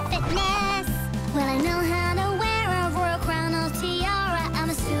feel of fitness. Well, I know how to wear a royal crown or tiara. I'm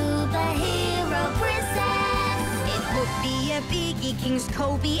a superhero princess. It would be a biggie, Kings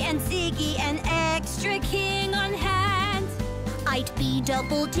Kobe and Ziggy, an extra king on hand. I'd be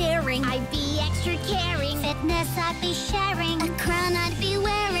double daring. I'd be extra caring. Fitness I'd be sharing. A crown I'd be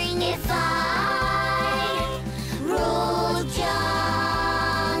wearing if I rule Jungle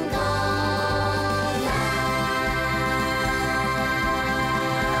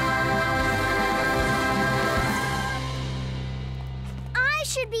I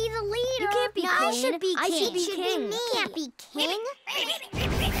should be the leader. You can't be no, queen. I should be king. I should be king. Me. Can't be king.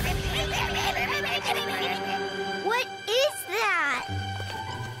 What is that?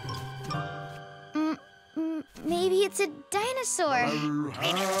 Maybe it's a dinosaur.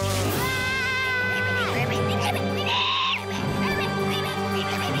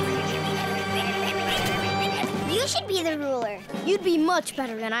 You should be the ruler. You'd be much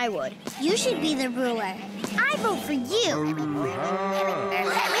better than I would. You should be the ruler. I vote for you.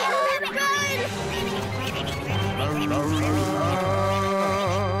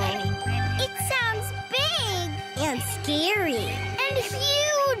 It sounds big and scary and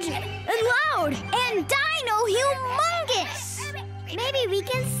huge And loud. and dino humongous. Maybe we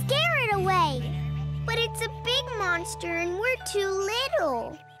can scare it away. But it's a big monster and we're too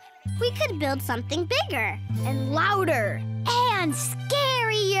little. We could build something bigger And louder. and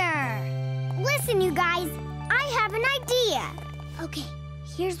scarier. Listen, you guys, I have an idea. Okay,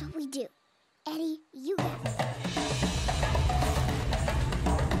 here's what we do. Eddie, you go.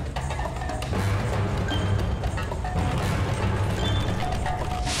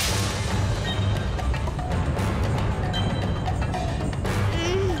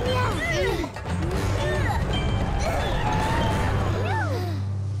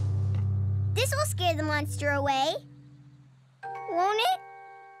 This will scare the monster away. Won't it?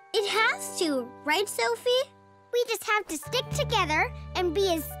 It has to, right, Sophie? We just have to stick together and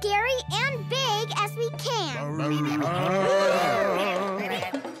be as scary and big as we can.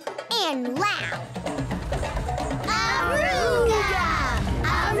 And loud. Aruga!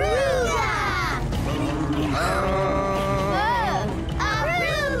 Aruga!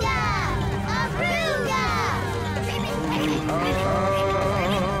 Aruga! Aruga!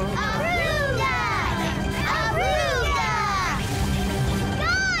 Aruga! Aruga!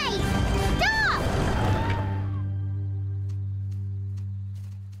 Guys, stop!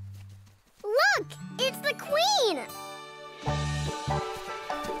 Look, it's the queen!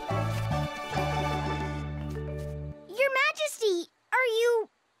 Your Majesty, are you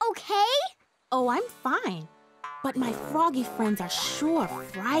okay? Oh, I'm fine. But my froggy friends are sure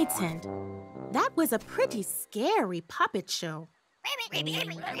frightened. That was a pretty scary puppet show.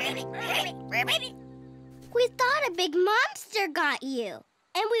 We thought a big monster got you,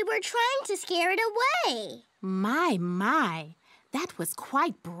 and we were trying to scare it away. My. That was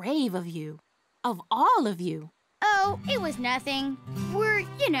quite brave of you. Of all of you. Oh, it was nothing. We're,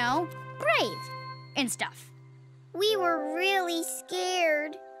 brave and stuff. We were really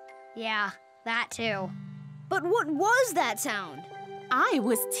scared. Yeah, that too. But what was that sound? I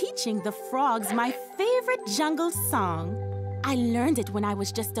was teaching the frogs my favorite jungle song. I learned it when I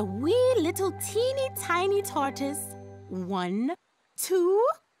was just a wee little teeny tiny tortoise. 1, 2.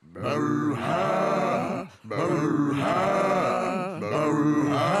 Boo-ha, boo-ha,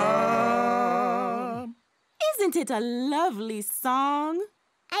 boo-ha. Isn't it a lovely song?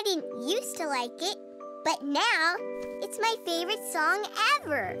 I didn't used to like it, but now it's my favorite song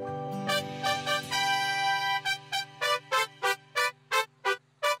ever.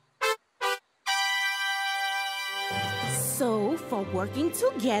 So, for working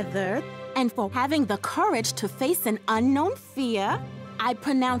together and for having the courage to face an unknown fear, I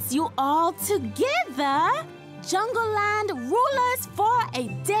pronounce you all together Jungle Land rulers for a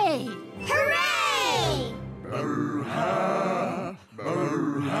day. Hooray! Boo-ha,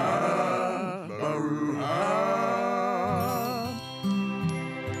 boo-ha, boo-ha.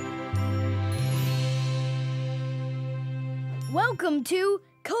 Welcome to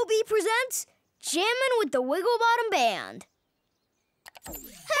Kobe Presents Jammin' with the Wiggle Bottom Band. Hooray!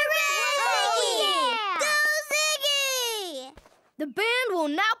 Yeah! Go Ziggy! The band will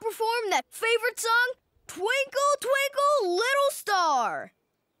now perform that favorite song, Twinkle, Twinkle, Little Star.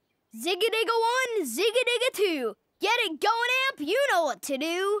 Zigga-digga 1, zigga-digga 2. Get it going, Amp, you know what to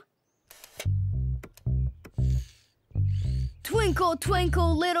do. Twinkle,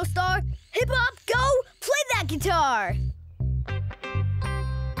 twinkle, little star, hip-hop, go, play that guitar.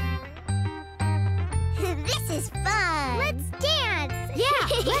 This is fun. Let's dance. Yeah,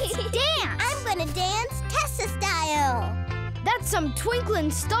 let's dance. I'm gonna dance Tessa style. That's some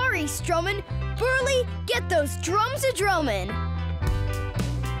twinkling starry strummin'. Burley, get those drums a-drummin'.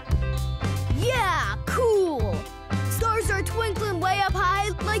 Yeah, cool. Stars are twinkling way up high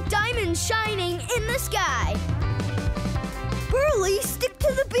like diamonds shining in the sky. Burley, stick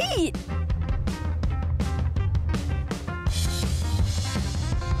to the beat.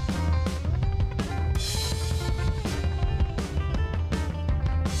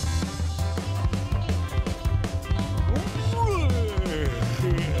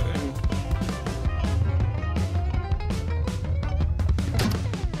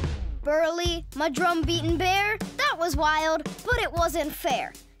 Burley, my drum-beating bear, that was wild, but it wasn't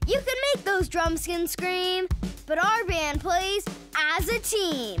fair. You can make those drumskins scream, but our band plays as a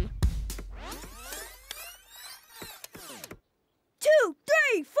team. 2,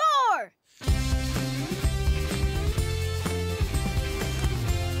 3, 4!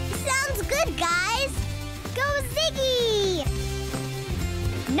 Sounds good, guys. Go Ziggy!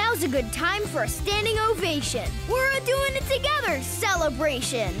 Now's a good time for a standing ovation. We're a doing it together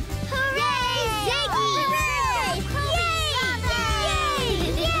celebration. Hooray! Ziggy! Hooray!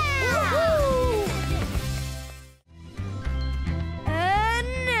 Yay! Yay! And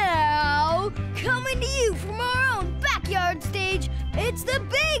now, coming to you from our own backyard stage, it's the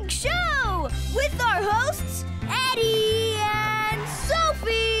big show with our hosts, Eddie and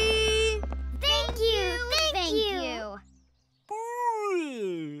Sophie. Thank you. Thank you.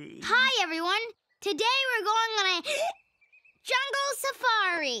 Hi, everyone. Today we're going on a jungle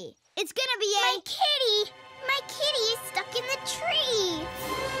safari. It's gonna be My kitty is stuck in the tree.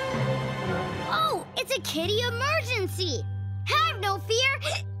 Oh, it's a kitty emergency. Have no fear,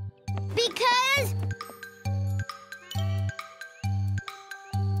 because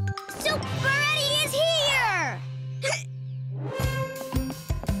Super Eddie is here.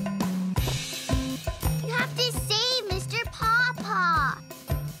 You have to save Mr. Pawpaw.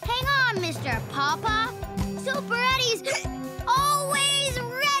 Hang on, Mr. Pawpaw. Super Eddie's always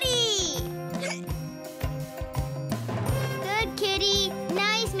ready. Good kitty.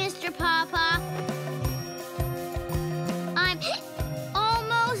 Nice, Mr. Pawpaw. I'm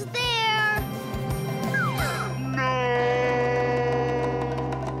almost there.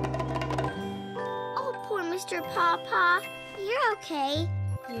 Oh, poor Mr. Pawpaw. You're okay.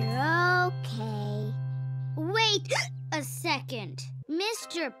 You're okay. Wait a second.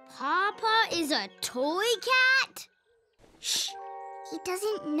 Mr. Pawpaw is a toy cat? Shh. He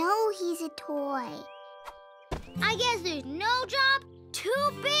doesn't know he's a toy. I guess there's no job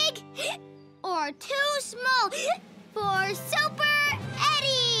too big or too small for Super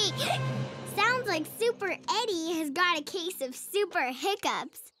Eddie. Sounds like Super Eddie has got a case of super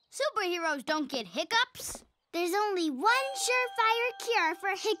hiccups. Superheroes don't get hiccups. There's only one surefire cure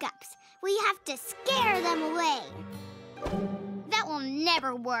for hiccups. We have to scare them away. That will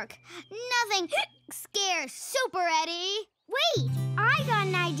never work. Nothing scares Super Eddie. Wait, I got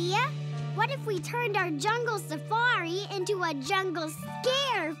an idea. What if we turned our jungle safari into a jungle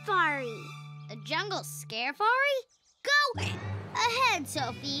scare-fari? A jungle scare-fari? Go ahead,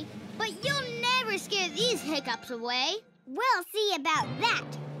 Sophie. But you'll never scare these hiccups away. We'll see about that.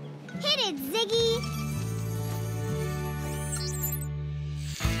 Hit it, Ziggy.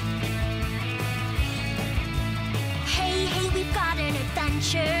 Hey, hey, we've got an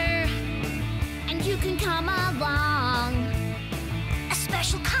adventure, and you can come along. A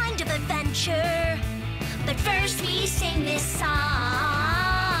special kind of adventure, but first we sing this song.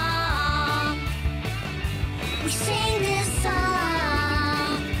 We sing this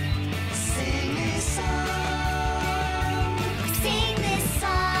song. Sing this song. We sing this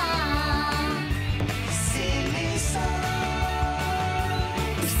song. Sing this song.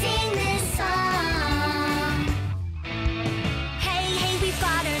 We sing this song. Hey, hey, we've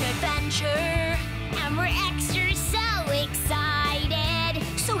got an adventure, and we're extra so excited.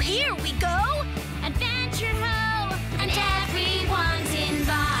 So here we go, adventure ho, and everyone's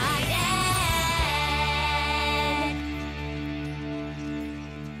invited.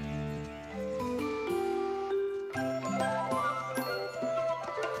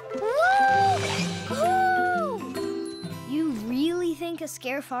 You really think a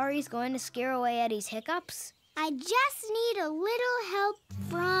Scarefari's going to scare away Eddie's hiccups? I just need a little help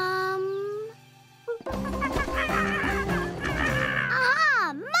from...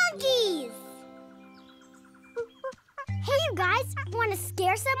 Aha! Monkeys! Hey, you guys, want to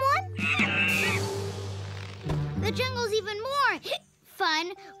scare someone? The jungle's even more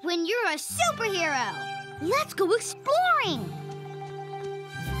fun when you're a superhero. Let's go exploring.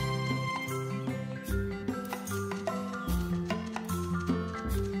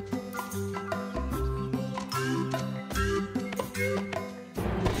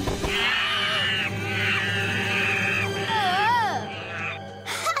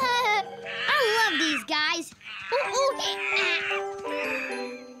 I love these guys.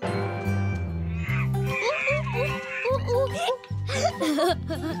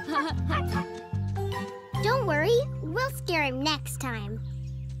 Don't worry, we'll scare him next time.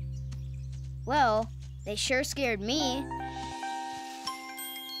 Well, they sure scared me.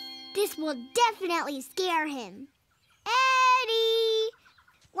 This will definitely scare him. Eddie!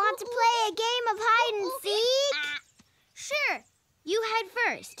 Want to play a game of hide and seek? Sure, you head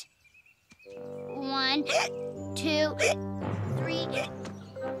first. 1, 2, 3,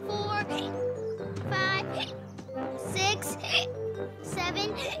 4, 5, 6,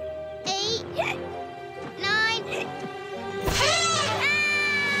 7, 8, 9.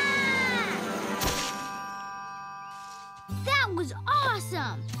 That was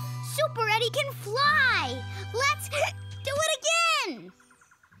awesome! Super Eddie can fly! Let's do it again!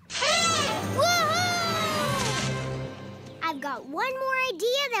 Woohoo! I've got one more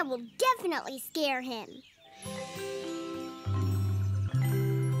idea that will definitely scare him.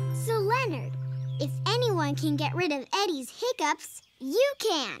 So, Leonard, if anyone can get rid of Eddie's hiccups, you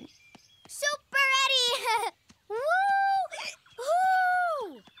can. Super Eddie!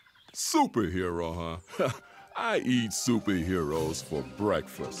 Woo-hoo! Superhero, huh? I eat superheroes for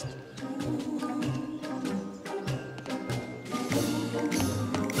breakfast.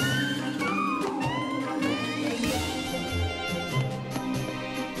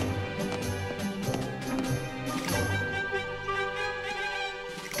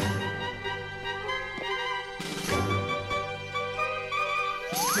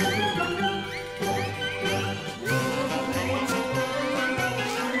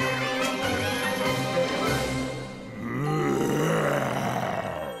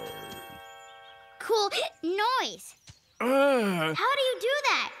 Cool noise. How do you do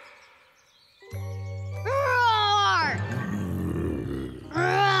that? Roar!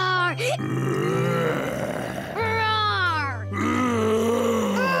 Roar!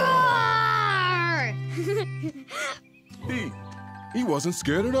 Roar! He wasn't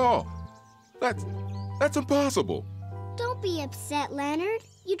scared at all. That's impossible. Don't be upset, Leonard.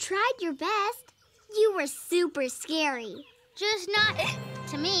 You tried your best. You were super scary. Just not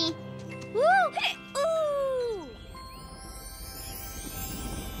to me. Woo! Ooh!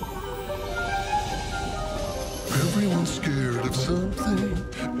 Everyone's scared of something,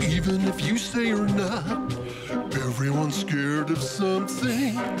 even if you say you're not. Everyone's scared of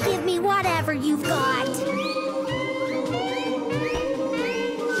something. Give me whatever you've got.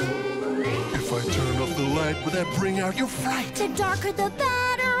 If I turn off the light, would that bring out your fright? The darker the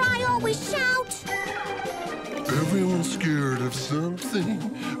better, I always shout. Everyone's scared of something,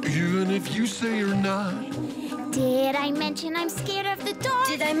 even if you say you're not. Did I mention I'm scared of the dark?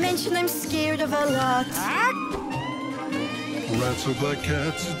 Did I mention I'm scared of a lot? Rats are black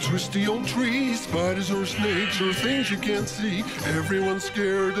cats, twisty old trees. Spiders or snakes or things you can't see. Everyone's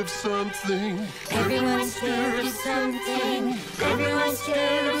scared of something. Everyone's scared of something. Everyone's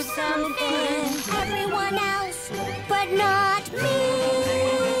scared of something. Everyone else, but not me.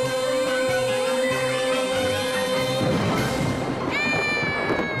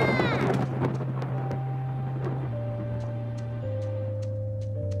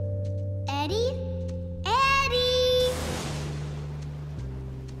 Eddie? Eddie!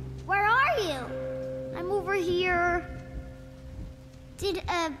 Where are you? I'm over here. Did,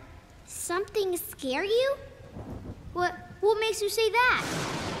 something scare you? What makes you say that?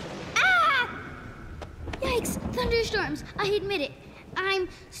 Ah! Yikes, thunderstorms. I admit it. I'm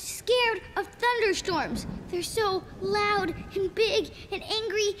scared of thunderstorms. They're so loud and big and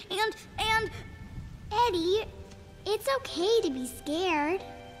angry and... Eddie, it's okay to be scared.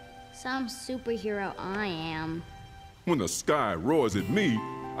 Some superhero I am. When the sky roars at me,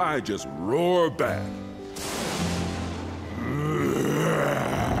 I just roar back.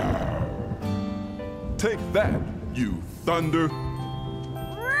 Take that, you thunder.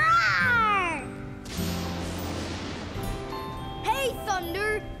 Roar! Hey,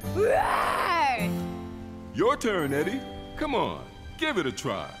 Thunder! Roar! Your turn, Eddie. Come on, give it a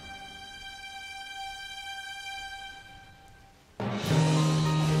try.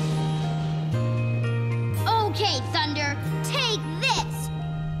 Okay, Thunder, take this.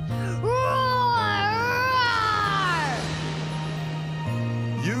 Roar! Roar!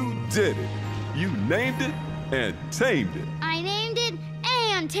 You did it. You named it and tamed it. I named it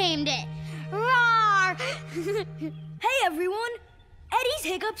and tamed it. Roar! Hey, everyone! Eddie's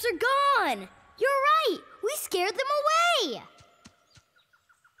hiccups are gone! You're right. We scared them away.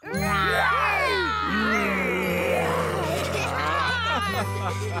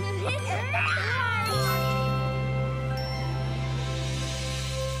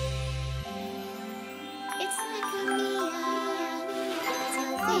 It's like a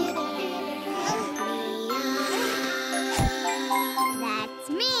That's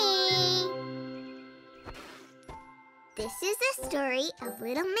me. This is the story of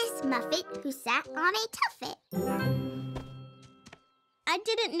Little Miss Muffet who sat on a tuffet. I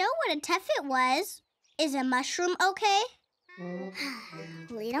didn't know what a tuffet was. Is a mushroom okay?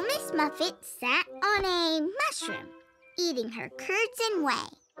 Little Miss Muffet sat on a mushroom, eating her curds and whey.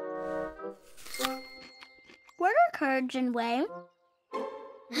 What are curds and whey?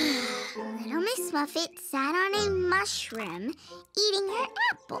 Little Miss Muffet sat on a mushroom, eating her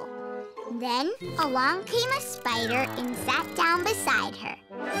apple. Then along came a spider and sat down beside her.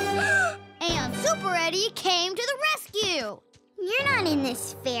 And Super Eddie came to the rescue. You're not in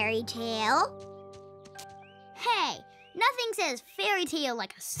this fairy tale. Hey, nothing says fairy tale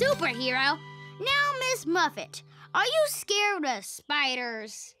like a superhero. Now, Miss Muffet, are you scared of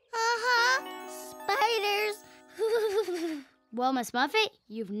spiders? Uh-huh, spiders. Well, Miss Muffet,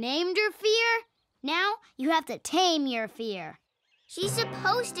 you've named your fear. Now you have to tame your fear. She's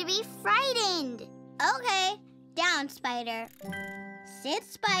supposed to be frightened. Okay, down, spider. Sit,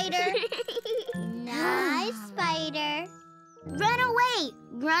 spider. Nice, spider. Run away!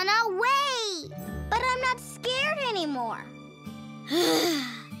 Run away! But I'm not scared anymore.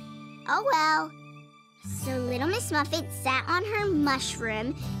 Oh well. So Little Miss Muffet sat on her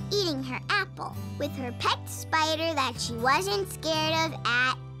mushroom, eating her apple, with her pet spider that she wasn't scared of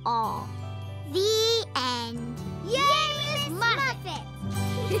at all. The end. Yay, Miss Muffet!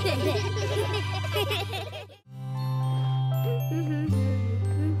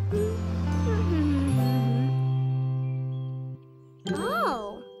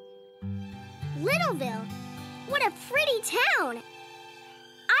 Oh, Littleville. What a pretty town.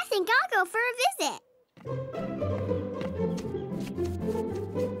 I think I'll go for a visit.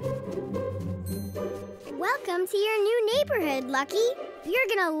 Welcome to your new neighborhood, Lucky. You're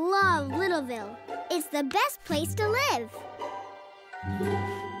gonna love Littleville. It's the best place to live.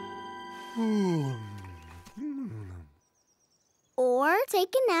 Or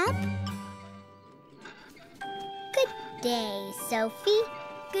take a nap. Good day, Sophie.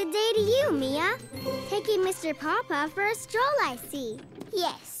 Good day to you, Mia. Taking Mr. Papa for a stroll, I see.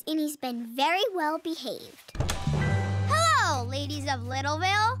 Yes, and he's been very well behaved. Hello, ladies of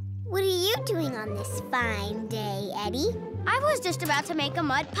Littleville. What are you doing on this fine day, Eddie? I was just about to make a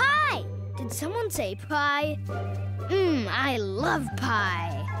mud pie. Did someone say pie? I love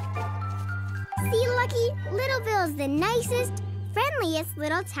pie. See, Lucky, Littleville's the nicest, friendliest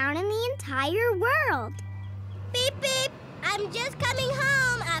little town in the entire world. Beep, beep. I'm just coming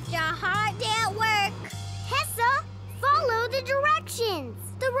home after a hard day at work. Tessa, follow the directions.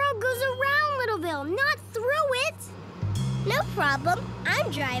 The road goes around Littleville, not through it. No problem. I'm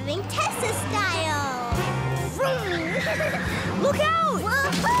driving Tessa style. Look out!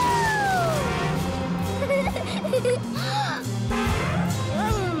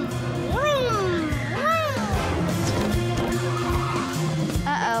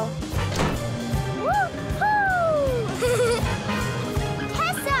 Uh-oh.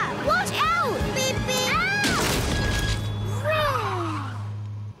 Tessa, watch out! Beep, beep.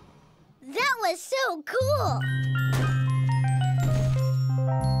 That was so cool.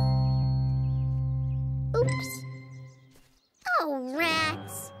 Oops. Oh,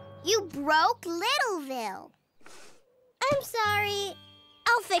 rats. You broke Littleville. I'm sorry.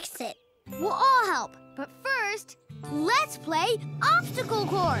 I'll fix it. We'll all help. But first, let's play obstacle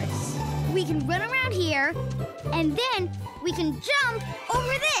course. We can run around here, and then we can jump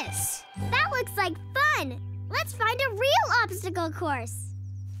over this. That looks like fun. Let's find a real obstacle course.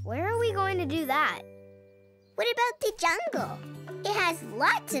 Where are we going to do that? What about the jungle? It has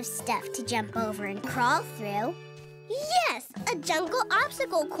lots of stuff to jump over and crawl through. Yes, a jungle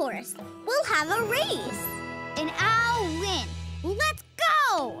obstacle course. We'll have a race. And I'll win. Let's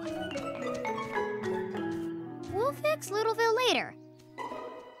go! We'll fix Littleville later.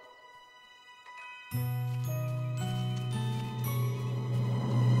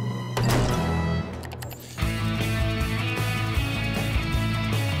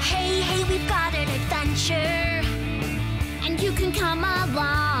 Hey, we've got an adventure, and you can come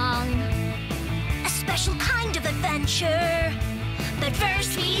along. A special kind of adventure, but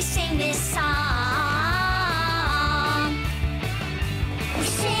first we sing this song. We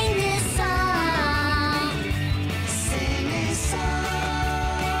sing this song. Sing this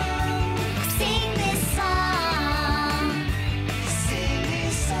song. Sing this song. Sing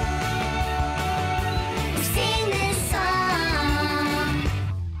this song. We sing this song.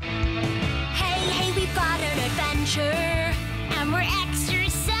 Hey, we've got an adventure, and we're extra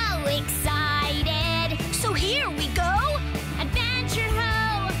so excited. So here we go, adventure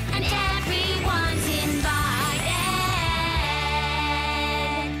ho, and everyone's invited.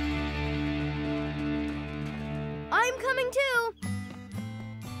 I'm coming too.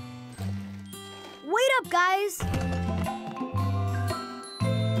 Wait up, guys.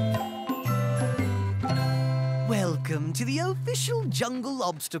 Welcome to the official jungle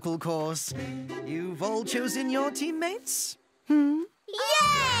obstacle course. You've all chosen your teammates? Yay!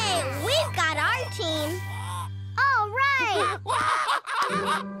 We've got our team. All right!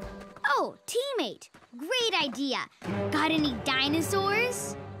 Oh, teammate. Great idea. Got any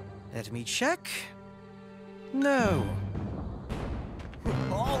dinosaurs? Let me check. No.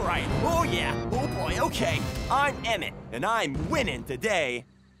 All right. Oh, yeah. Oh, boy. Okay. I'm Emmett, and I'm winning today.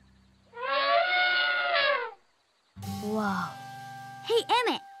 Whoa. Hey,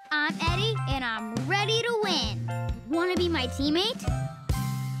 Emmett. I'm Eddie, and I'm ready to win. Want to be my teammate?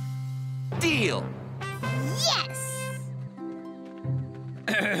 Deal. Yes!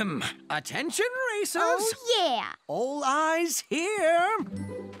 Attention, racers. Oh, yeah. All eyes here.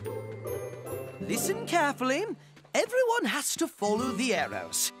 Listen carefully. Everyone has to follow the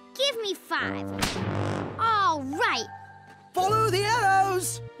arrows. Give me 5. All right. Follow the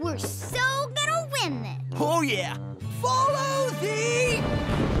arrows. We're so gonna win this. Oh, yeah. Follow the...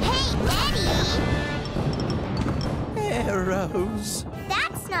 Hey, Eddie! arrows.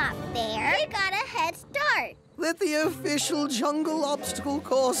 That's not fair. We got a head start. Let the official jungle obstacle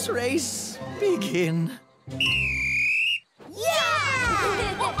course race begin. Yeah!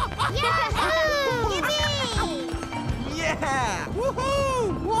 Yahoo! Yippee! Yeah! Woohoo!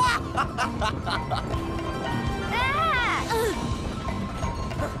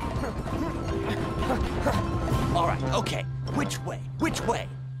 All right, okay. Which way? Which way?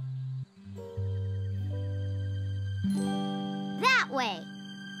 That way.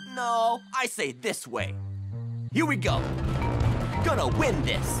 No, I say this way. Here we go. Gonna win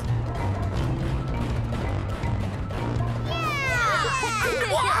this.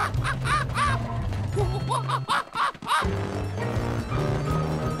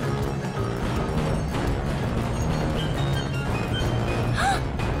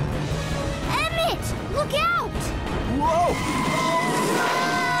 Emmett, look out! Whoa!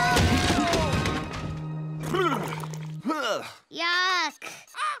 Yuck!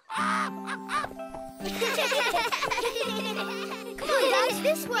 Come on, guys,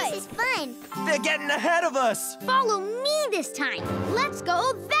 this way. This is fun. They're getting ahead of us. Follow me this time. Let's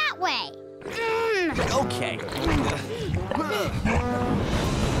go that way. Okay.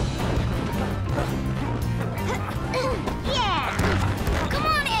 Yeah! Come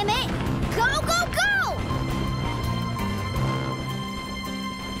on, Emmett! Go, go, go!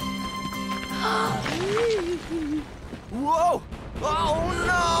 Whoa! Oh,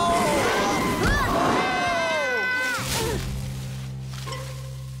 no!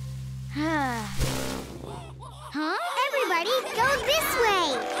 Huh? Everybody, go this way!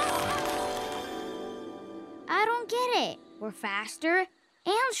 I don't get it. We're faster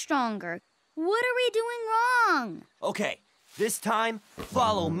and stronger. What are we doing wrong? Okay, this time,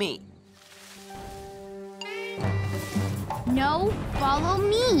 follow me. No, follow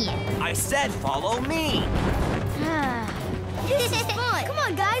me. I said follow me. This is fun. Come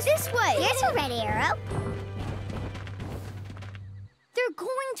on, guys, this way. Here's a red arrow. They're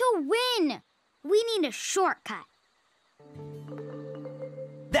going to win. We need a shortcut.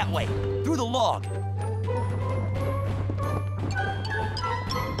 That way, through the log.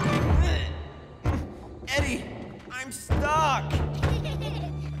 Eddie, I'm stuck.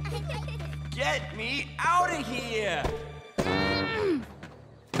 Get me out of here.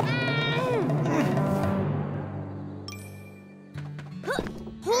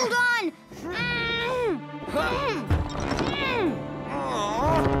 Hold on.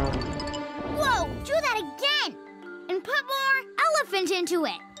 Whoa, do that again. And put more elephant into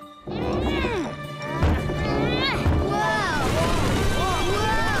it.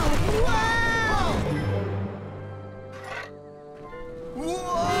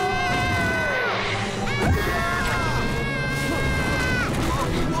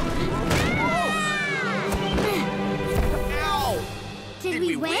 Did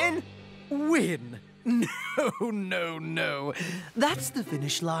we win? Win? No. That's the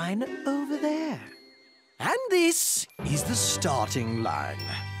finish line over there. And this is the starting line.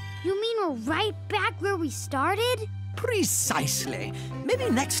 You mean we're right back where we started? Precisely. Maybe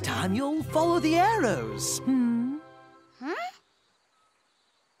next time you'll follow the arrows. Huh?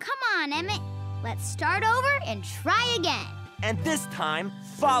 Come on, Emmett. Let's start over and try again. And this time,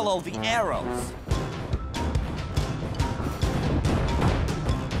 follow the arrows.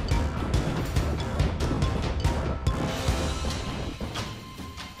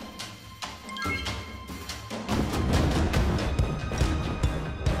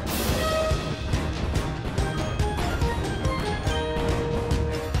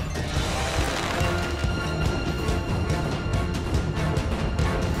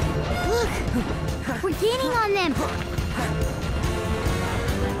 We're gaining on them.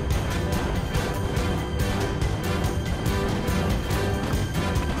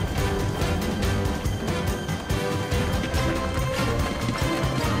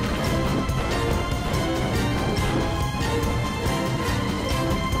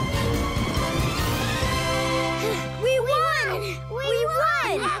 We won! We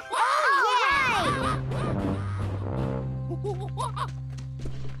won!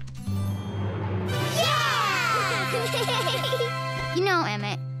 You know,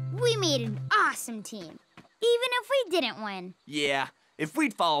 Emmett, we made an awesome team, even if we didn't win. Yeah, if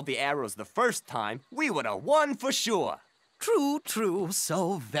we'd followed the arrows the first time, we would have won for sure. True,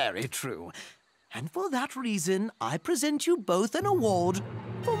 so very true. And for that reason, I present you both an award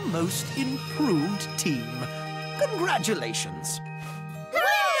for Most Improved Team. Congratulations.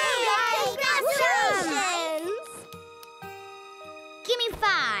 Congratulations! Give me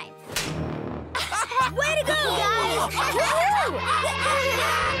 5. Way to go, guys!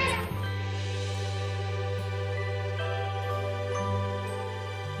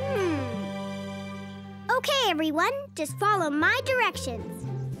 Okay, everyone, just follow my directions.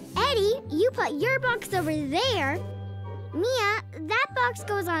 Eddie, you put your box over there. Mia, that box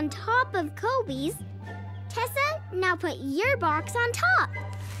goes on top of Kobe's. Tessa, now put your box on top.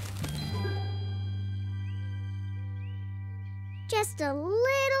 Just a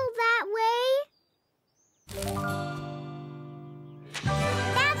little that way.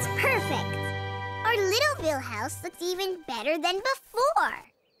 That's perfect. Our Littleville house looks even better than before.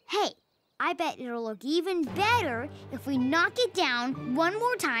 Hey, I bet it'll look even better if we knock it down one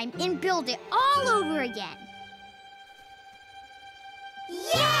more time and build it all over again.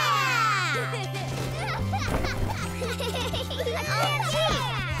 Yeah!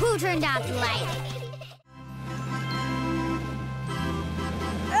 Who turned out the light?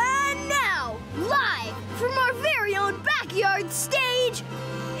 And now, live from our very own backyard stage,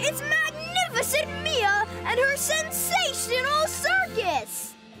 it's Magnificent Mia and her sensational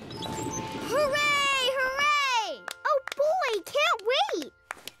circus! Hooray! Hooray! Oh boy, can't wait!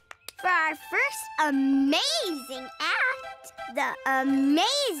 For our first amazing act, the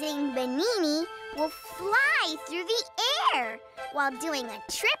amazing Benini will fly through the air while doing a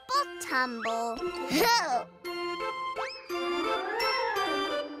triple tumble.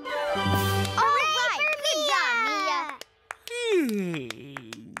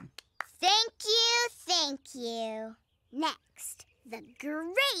 Thank you.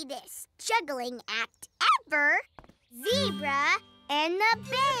 greatest juggling act ever, Zebra and the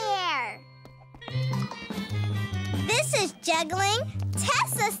Bear. This is juggling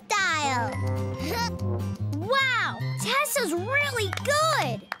Tessa style. Wow, Tessa's really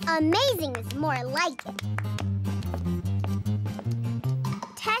good. Amazing is more like it.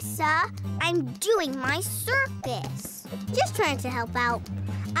 Tessa, I'm doing my circus. Just trying to help out.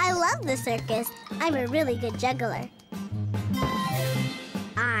 I love the circus. I'm a really good juggler.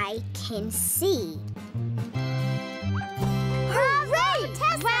 I can see. Hooray!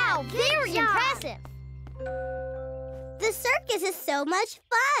 Tessa! Wow, very impressive. The circus is so much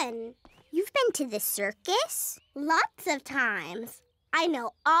fun. You've been to the circus? Lots of times. I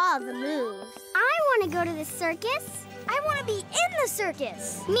know all the moves. I want to go to the circus. I want to be in the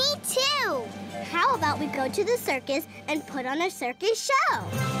circus. Me too. How about we go to the circus and put on a circus show?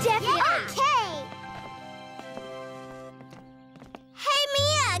 Definitely. Yeah. Okay. Hey,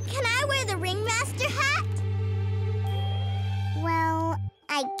 Mia, can I wear the ringmaster hat? Well,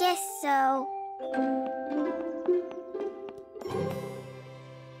 I guess so.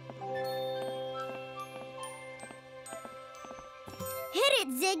 Hit it,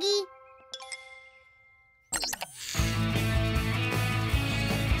 Ziggy.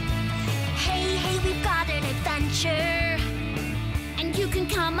 Hey, hey, we've got an adventure, and you can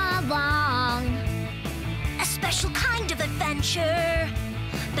come along. A special kind of adventure,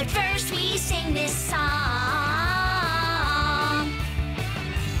 but first we sing this song.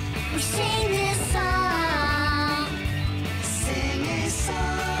 We sing this song. Sing this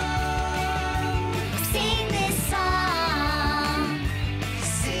song. Sing this song.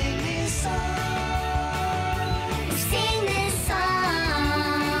 Sing this song. Sing this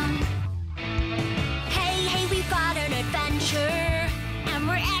song. Hey, hey, we've got an adventure, and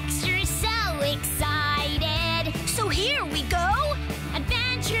we're extra so excited. So here we go,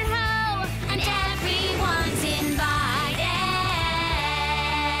 adventure ho, and everyone's invited.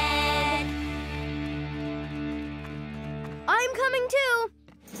 I'm coming too.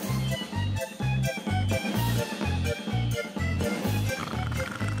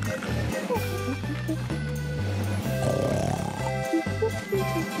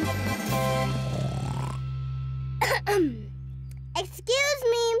 Excuse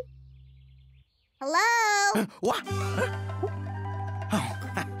me. Hello? What? Oh,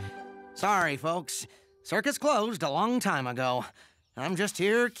 sorry, folks. Circus closed a long time ago. I'm just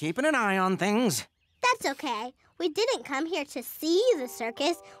here keeping an eye on things. That's okay. We didn't come here to see the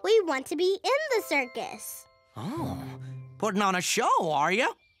circus. We want to be in the circus. Oh, putting on a show, are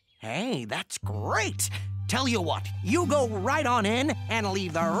you? Hey, that's great. Tell you what, you go right on in and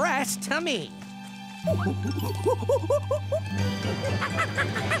leave the rest to me. We're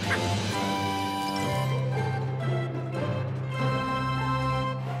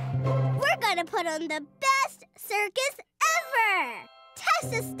gonna put on the best circus ever!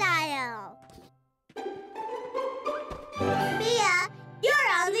 Tessa style! Mia, you're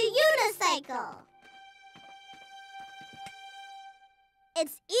on the unicycle.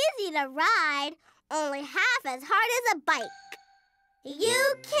 It's easy to ride, only half as hard as a bike.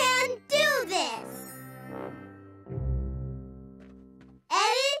 You can do this!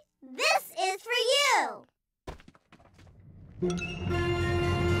 Eddie, this is for you!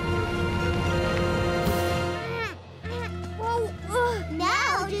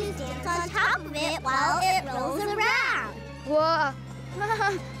 Now just dance on top of it while it rolls around. Whoa.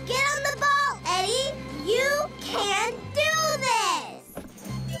 Get on the ball, Eddie! You can do this!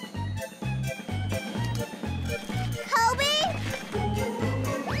 Kobe?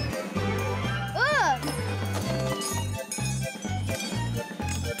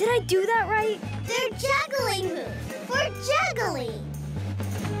 Did I do that right? They're juggling moves for juggling.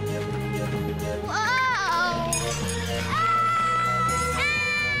 Wow!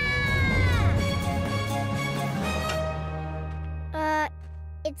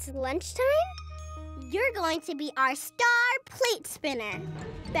 It's lunchtime? You're going to be our star plate spinner.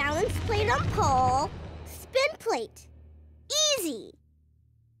 Balance plate on pole, spin plate. Easy.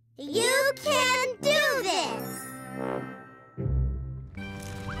 You can do this.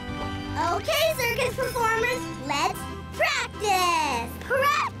 Okay, circus performers, let's practice!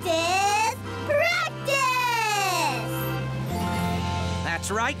 Practice! Practice!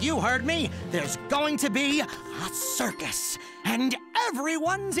 That's right, you heard me. There's going to be a circus, and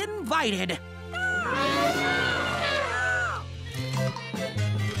everyone's invited.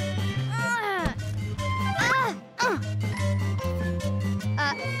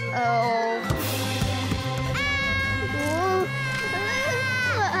 Uh-oh.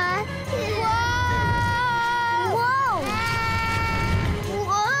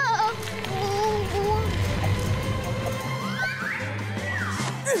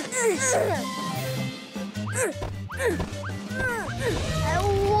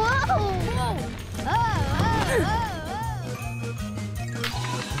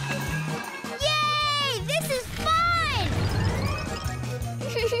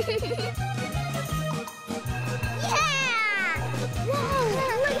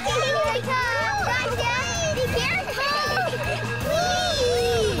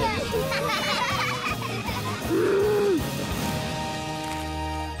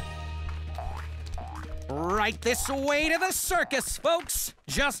 this way to the circus, folks.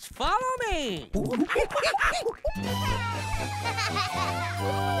 Just follow me. Guys!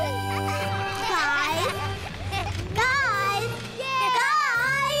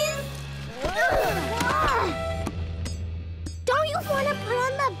 Don't you want to put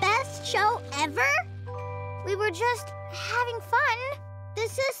on the best show ever? We were just having fun.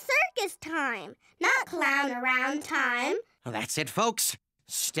 This is circus time, not clown around time. That's it, folks.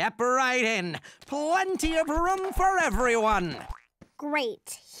 Step right in. Plenty of room for everyone.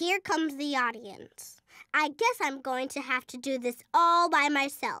 Great. Here comes the audience. I guess I'm going to have to do this all by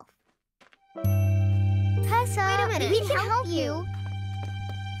myself. Tessa, wait a minute. We can help you.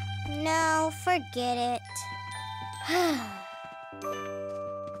 No, forget it.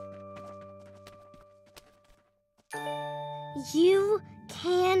 You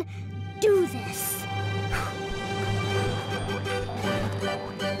can do this.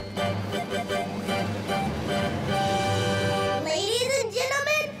 Ladies and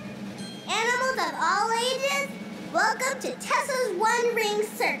gentlemen, animals of all ages, welcome to Tessa's One Ring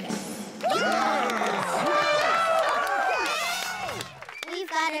Circus. We've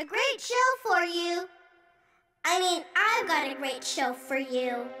got a great show for you. I've got a great show for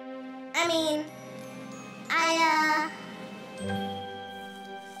you.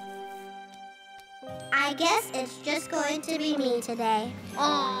 I guess it's just going to be me today.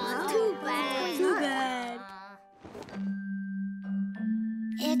 Aw, too bad. Too bad.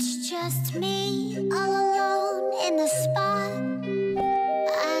 It's just me all alone in the spot,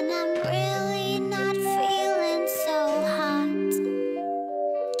 and I'm really not feeling so hot.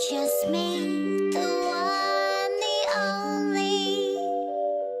 Just me, the one, the only,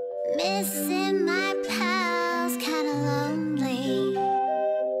 missing my pals, kinda lonely.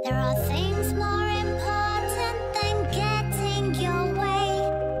 There are things more important than getting your way,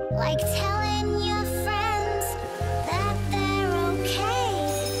 like telling your friends that they're okay.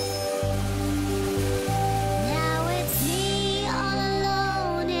 Now it's me all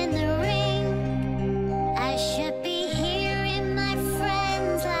alone in the ring. I should be hearing my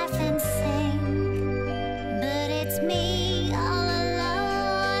friends laugh and sing, but it's me all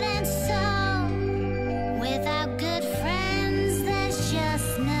alone, and so without good friends there's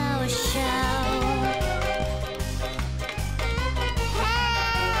just no show.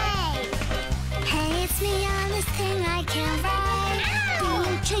 Hey, it's me on this thing I can't ride.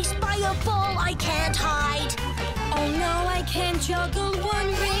 Being chased by a ball I can't hide. Oh no, I can't juggle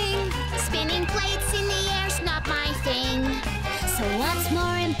one ring. Spinning plates in the air's not my thing. So what's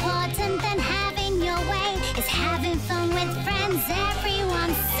more important than having your way is having fun with friends,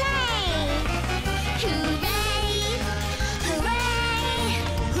 everyone say. Hooray! Hooray!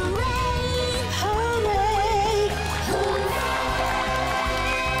 Hooray! Hooray!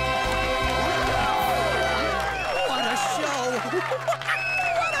 What a show!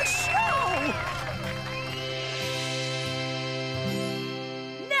 What a show!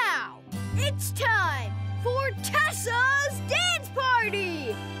 Now, it's time for Tessa's dance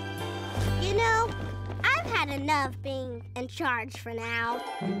party! You know, I've had enough being in charge for now.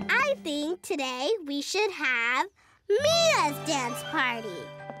 I think today we should have Mia's dance party.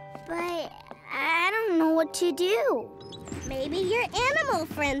 But I don't know what to do. Maybe your animal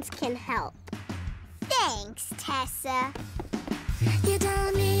friends can help. Thanks, Tessa. You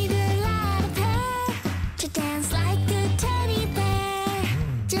don't need a lot of hair to dance like a teddy bear.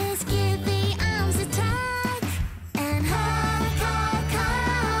 Just give the arms a tug and hug, hug,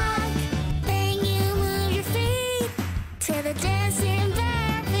 hug. Then you move your feet to the dancing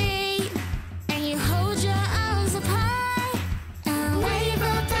bare feet, and you hold your arms up high and wave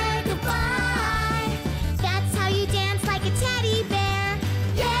a big goodbye. That's how you dance like a teddy bear.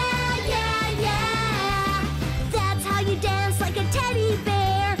 Yeah, yeah, yeah. That's how you dance like a teddy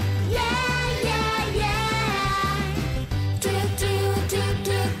bear. Yeah, yeah, yeah. Do do do do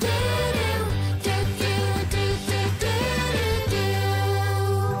do do do do do do do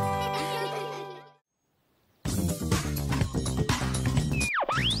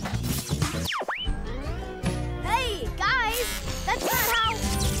Hey, guys! That's not how...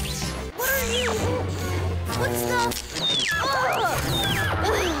 What are you? What's the...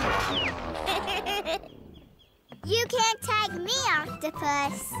 You can't tag me,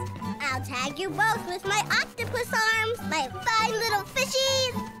 Octopus. I'll tag you both with my octopus arms, my fine little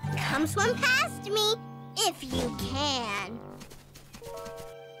fishies. Come swim past me, if you can.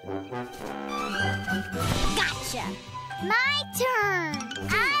 Gotcha. My turn.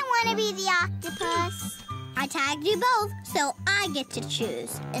 I want to be the octopus. I tagged you both, so I get to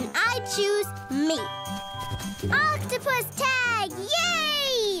choose. And I choose me. Octopus tag!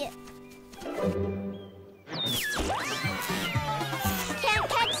 Yay!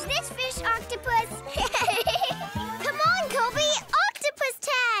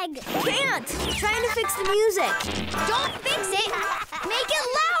 music. Don't fix it. Make it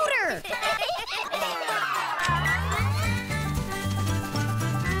louder.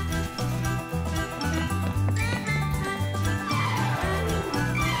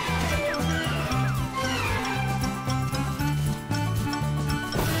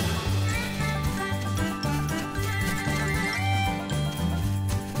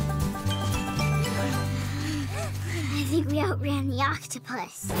 I think we outran the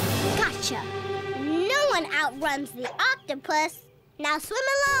octopus. Gotcha. No one outruns the octopus. Now swim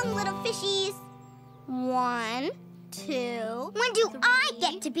along, little fishies. 1, 2. When do I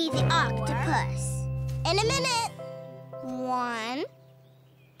get to be the octopus? In a minute. 1,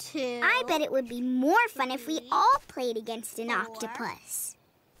 2. I bet it would be more fun if we all played against an octopus.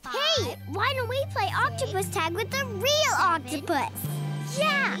 Hey, why don't we play octopus tag with the real octopus?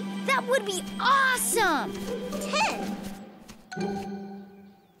 Yeah, that would be awesome. 10.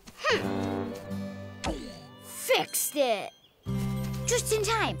 Fixed it. Just in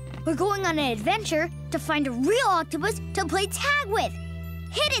time. We're going on an adventure to find a real octopus to play tag with.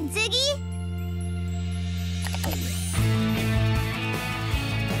 Hit it, Ziggy.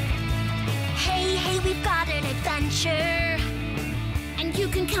 Hey, hey, we've got an adventure, and you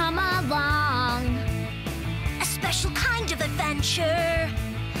can come along. A special kind of adventure,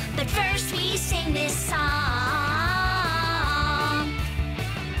 but first we sing this song.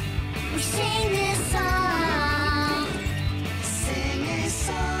 We sing this song. Sing this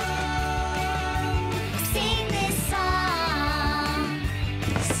song. Sing this song.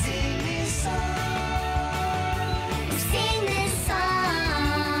 Sing this song. Sing this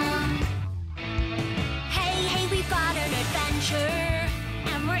song. Hey, hey, we've got an adventure,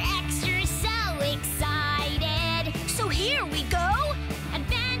 and we're extra so excited. So here we go.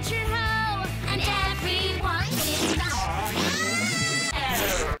 Adventure ho, and everyone is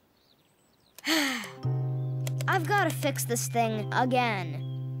I've got to fix this thing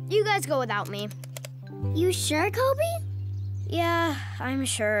again. You guys go without me. You sure, Kobe? Yeah, I'm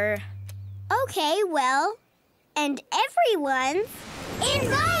sure. Okay, well, and everyone's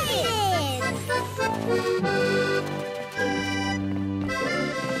invited!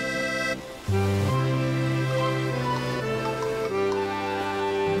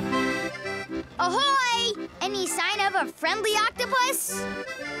 Ahoy! Any sign of a friendly octopus?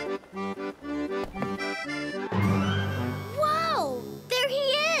 Whoa! There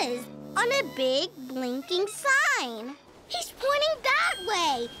he is! On a big blinking sign. He's pointing that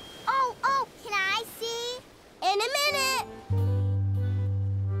way. Oh, can I see? In a minute.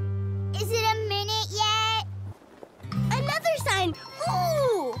 Is it a minute yet? Another sign.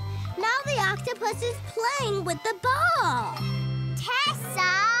 Ooh! Now the octopus is playing with the ball.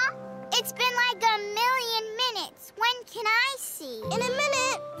 Tessa! It's been like 1,000,000 minutes. When can I see? In a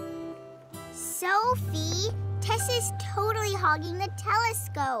minute. Sophie, Tessa's totally hogging the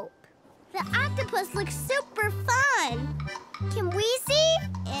telescope. The octopus looks super fun. Can we see?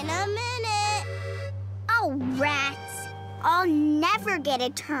 In a minute. Oh, rats. I'll never get a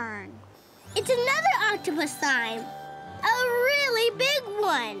turn. It's another octopus sign. A really big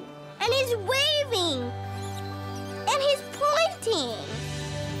one. And he's waving. And he's pointing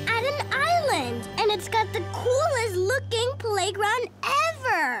at an island. And it's got the coolest looking playground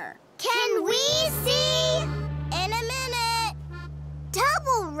ever. Can we see? In a minute.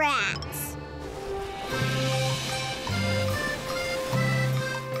 Double rats.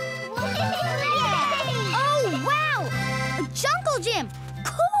 Oh, wow! A jungle gym!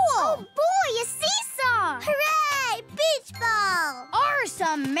 Cool! Oh, boy, a seesaw! Hooray! Beach ball!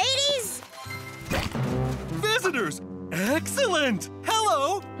 Awesome, mateys! Visitors! Excellent!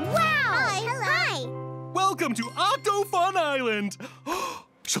 Hello! Wow! Hi! Welcome to Octo Fun Island!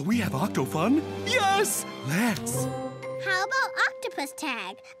 Shall we have Octo Fun? Yes! Let's! How about octopus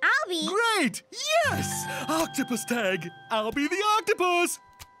tag? I'll be... Great! Yes! Octopus tag! I'll be the octopus!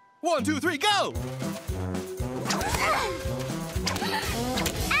 1, 2, 3, go!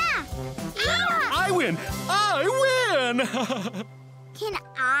 I win! I win! Can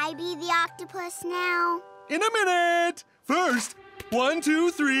I be the octopus now? In a minute! First, 1,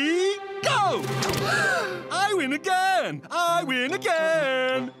 2, 3, go! I win again! I win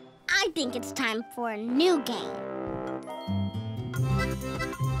again! I think it's time for a new game.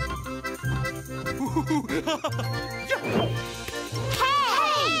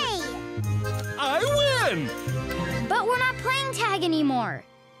 Hey! I win! But we're not playing tag anymore.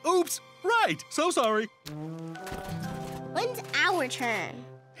 Oops, right. So sorry. When's our turn?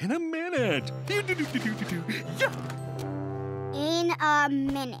 In a minute. Yeah. In a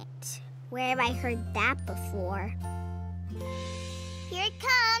minute. Where have I heard that before? Here it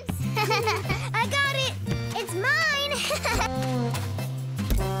comes. I got it.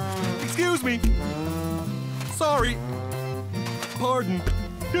 Excuse me. Sorry. Pardon.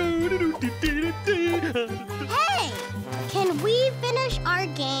 Hey! Can we finish our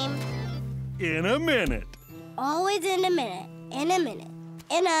game? In a minute. Always in a minute. In a minute.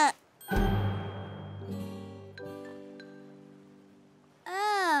 In a...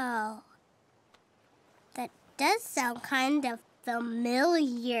 Oh. That does sound kind of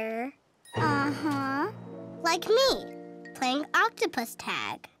familiar. Uh-huh. Like me, playing octopus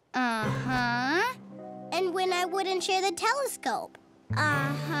tag. Uh-huh. And when I wouldn't share the telescope.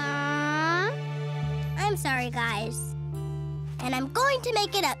 Uh-huh. I'm sorry, guys. And I'm going to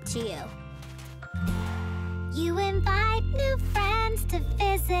make it up to you. You invite new friends to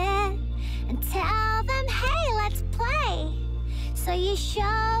visit and tell them, hey, let's play. So you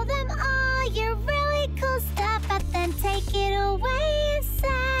show them all your really cool stuff, but then take it away and say,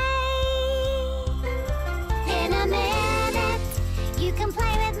 in a minute, you can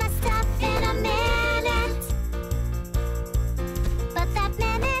play with my stuff in a minute. But that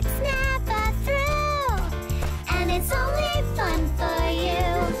minute's never through, and it's only fun for you.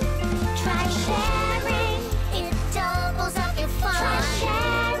 Try sharing, it doubles up your fun. Try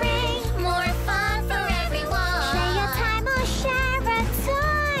sharing, more fun for everyone. Share your time or share a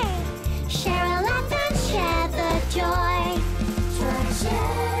toy. Share a laugh and share the joy. Try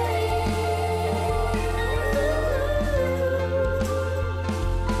sharing.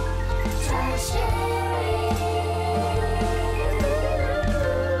 Try sharing.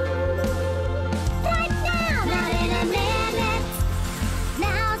 Right now, not in a minute.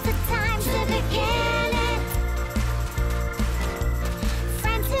 Now's the time to begin it.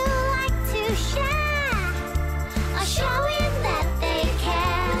 Friends who like to share are showing that they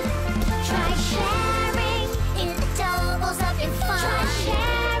care. Try sharing, it doubles up your fun. Try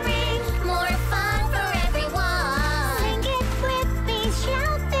sharing, more fun for everyone. Sing it with me,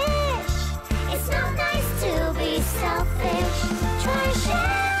 shellfish. It's not nice to be selfish. Try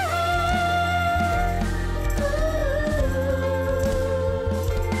sharing.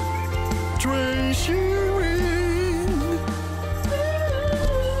 Try sharing.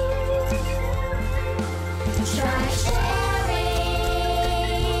 Try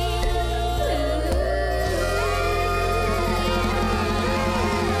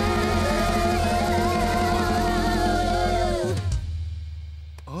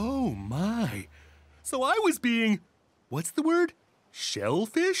Oh, my. So I was being, what's the word?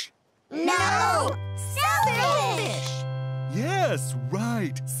 Shellfish? No! Selfish! Yes,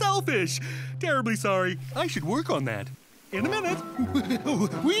 right. Selfish. Terribly sorry. I should work on that. In a minute.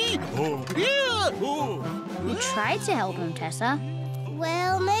 Wee! Oh, yeah! Oh. You tried to help him, Tessa.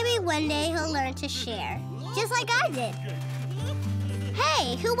 Well, maybe one day he'll learn to share, just like I did.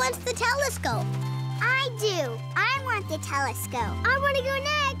 Hey, who wants the telescope? I do. I want the telescope. I want to go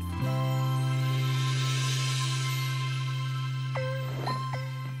next.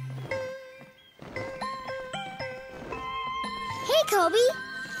 Hey, Kobe.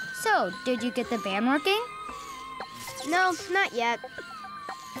 So, did you get the band working? No, not yet.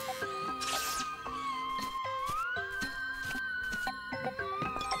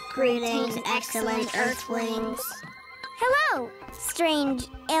 Greetings, excellent Earthlings. Hello, strange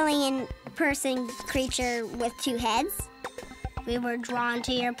alien person creature with two heads. We were drawn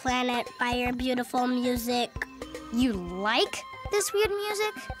to your planet by your beautiful music. You like this weird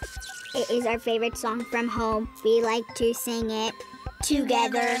music? It is our favorite song from home. We like to sing it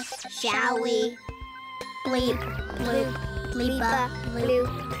together, shall we? Bleep, bloop, bleepa, bloop,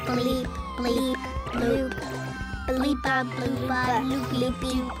 bleep, bleep, bloop. Bleepa, bloopa, loop, loop,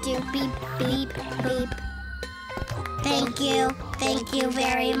 doop, doop, beep, beep, beep. Thank you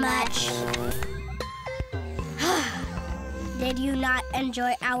very much. Did you not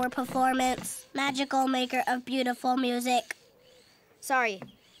enjoy our performance? Magical maker of beautiful music. Sorry.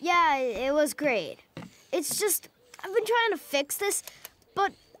 Yeah, it was great. It's just, I've been trying to fix this,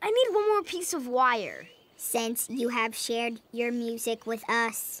 but I need one more piece of wire. Since you have shared your music with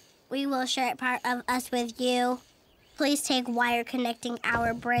us, we will share part of us with you. Please take wire connecting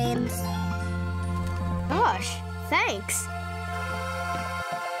our brains. Gosh, thanks.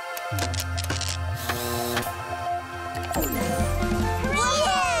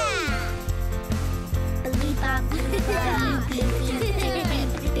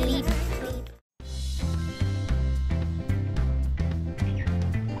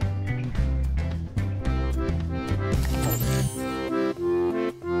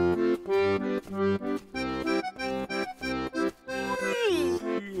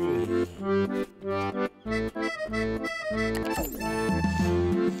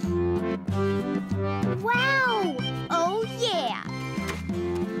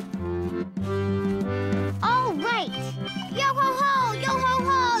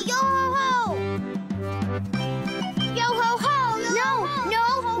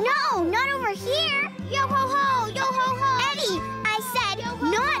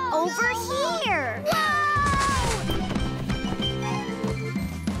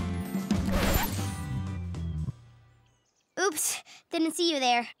 Oops, didn't see you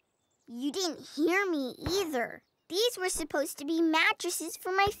there. You didn't hear me either. These were supposed to be mattresses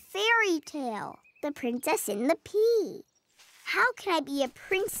for my fairy tale, The Princess and the Pea. How can I be a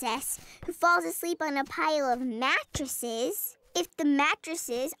princess who falls asleep on a pile of mattresses if the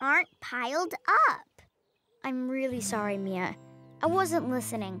mattresses aren't piled up? I'm really sorry, Mia. I wasn't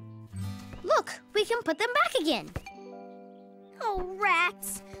listening. Look, we can put them back again. Oh,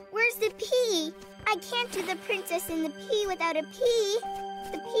 rats! Where's the pea? I can't do The Princess and the Pea without a pea.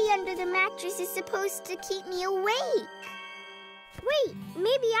 The pea under the mattress is supposed to keep me awake. Wait,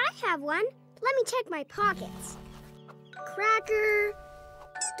 maybe I have one. Let me check my pockets. Cracker,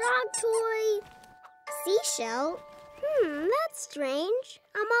 dog toy, seashell. That's strange.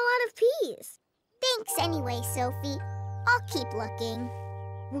 I'm all out of peas. Thanks anyway, Sophie. I'll keep looking.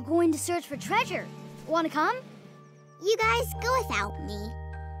 We're going to search for treasure. Want to come? You guys go without me.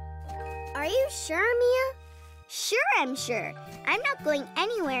 Are you sure, Mia? Sure, I'm sure. I'm not going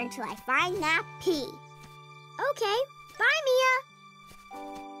anywhere until I find that pea. Okay, bye, Mia.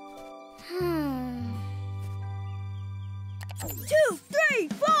 2, 3,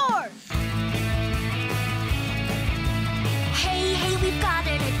 4! Hey, hey, we've got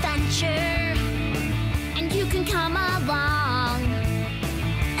an adventure, and you can come along.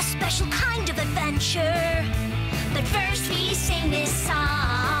 A special kind of adventure, but first we sing this song.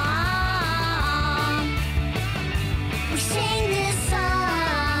 We sing this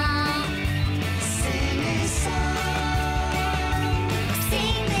song. Sing this song.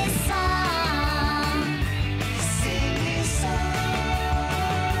 Sing this song. Sing this song.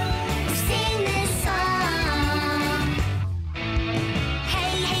 We sing this song.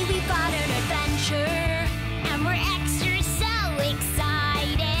 Hey, hey, we've got an adventure, and we're extra so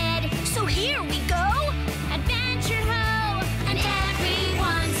excited. So here we go. Adventure ho, and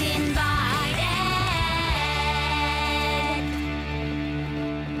everyone's invited.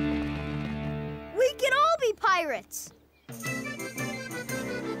 We can all be pirates.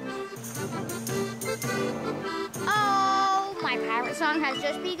 Oh, my pirate song has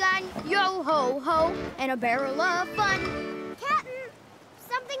just begun. Yo ho ho, and a barrel of fun. Captain,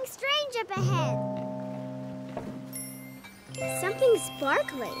 something strange up ahead. Something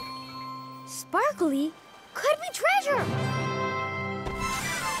sparkly. Sparkly? Could be treasure.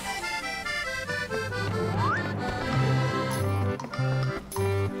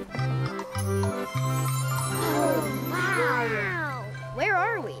 Oh, wow. Where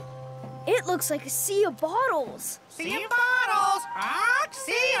are we? It looks like a sea of bottles. Sea of bottles!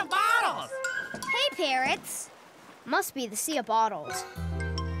 Sea of bottles! Hey, parrots. Must be the sea of bottles.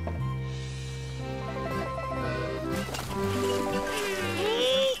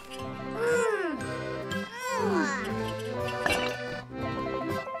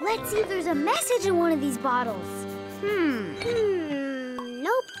 Let's see if there's a message in one of these bottles.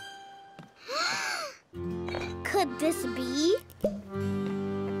 Nope. Could this be?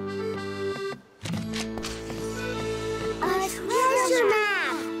 A treasure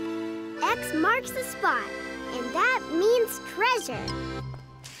map! X marks the spot, and that means treasure.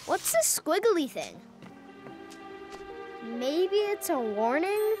 What's this squiggly thing? Maybe it's a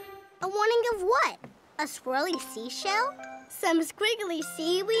warning? A warning of what? A swirly seashell? Some squiggly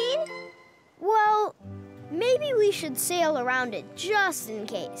seaweed? Well, maybe we should sail around it just in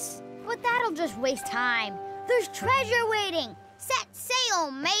case. But that'll just waste time. There's treasure waiting. Set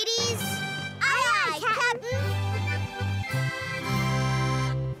sail, mateys! Aye, aye, Captain!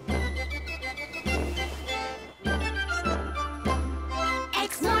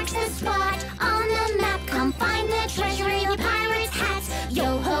 X marks the spot on the map. Come find the treasure in your pirate's hats.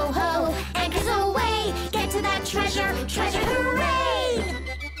 Yo ho ho, anchors away. Get to that treasure, treasure hooray!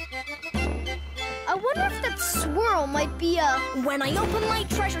 I wonder if that swirl might be a... When I open my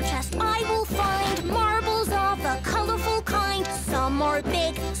treasure chest, I will find marbles of a colorful kind. Some are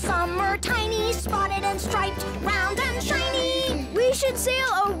big, some are tiny, spotted and striped, round and shiny. We should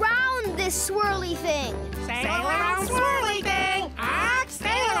sail around this swirly thing. Sail around swirly thing!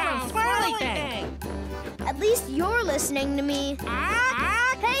 Sail around swirly thing! At least you're listening to me.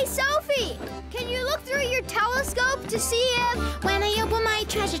 Hey, Sophie! Can you look through your telescope to see if... When I open my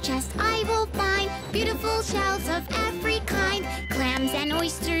treasure chest, I will find beautiful shells of every kind. Clams and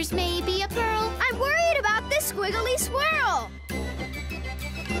oysters, maybe a pearl. I'm worried about this squiggly swirl.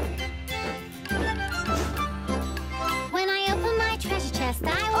 When I open my treasure chest,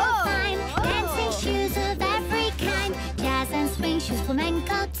 I will find dancing shoes of every kind. Jazz and swing shoes,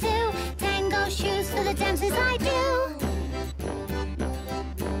 flamenco too. Tango shoes for the dances I do.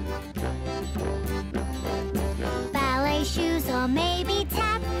 Ballet shoes or maybe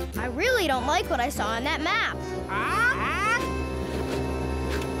tap. I really don't like what I saw on that map.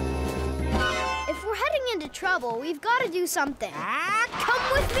 we're heading into trouble, we've got to do something.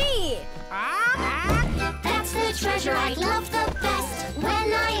 Come with me! That's the treasure I love the best.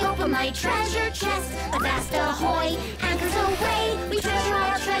 When I open my treasure chest, avast ahoy, anchors away. We treasure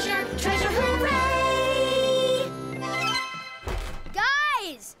our treasure, treasure hooray!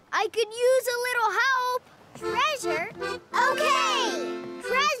 Guys, I could use a little help. Treasure? Okay!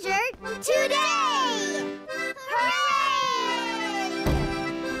 Treasure today! Hooray!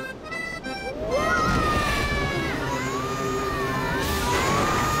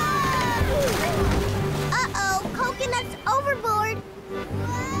 Uh-oh, coconut's overboard.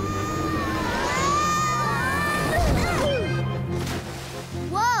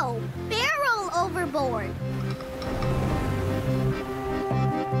 Whoa, barrel overboard.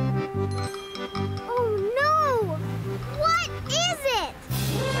 Oh no! What is it?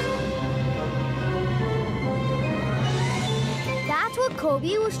 That's what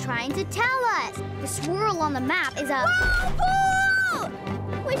Kobe was trying to tell us. The swirl on the map is a... Whirlpool!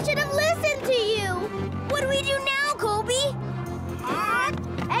 We should have listened to you. What do we do now, Kobe?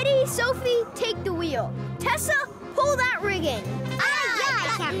 Eddie, Sophie, take the wheel. Tessa, pull that rigging.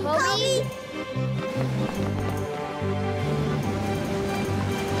 Aye, Captain Kobe.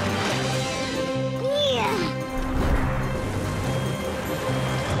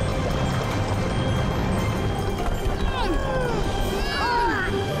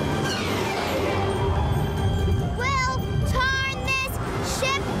 We'll turn this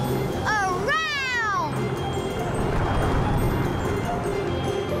ship around.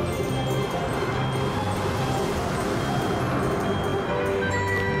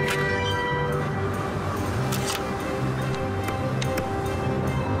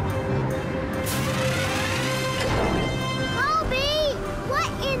 Kobe, what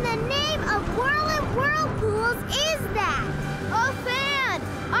in the name of whirling whirlpools is that? A fan!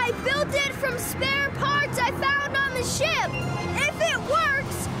 I built it from spare parts I found on the ship. If it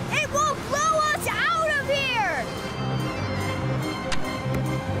works, it will blow us out of here.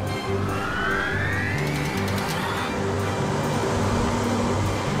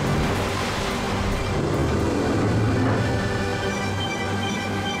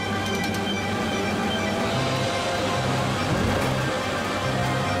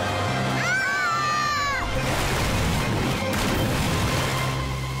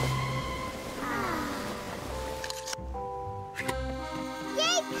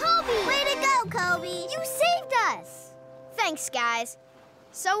 Yay, Kobe! Way to go, Kobe! You saved us. Thanks, guys.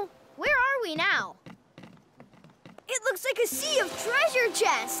 So, where are we now? It looks like a sea of treasure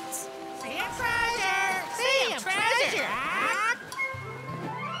chests. Sea of treasure! Sea of treasure!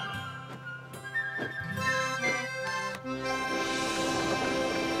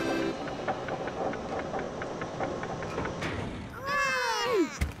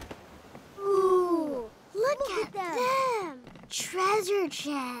 Ooh, look at them! Treasure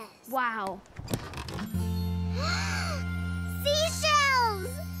chests. Wow. Seashells!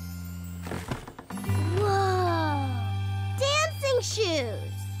 Whoa! Dancing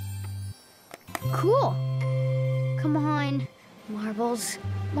shoes! Cool. Come on. Marbles,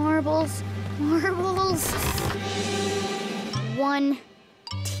 marbles, marbles. One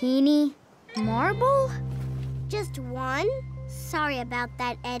teeny marble? Just one? Sorry about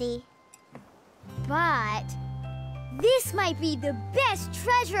that, Eddie. But this might be the best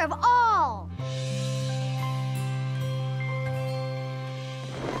treasure of all.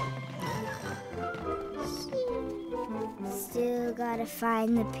 Still gotta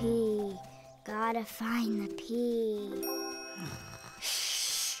find the P. Gotta find the P.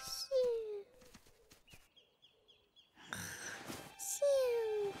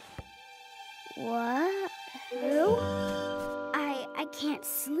 What? Who? I can't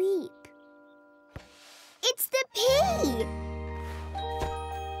sleep. It's the P!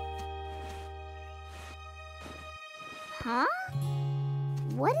 Huh?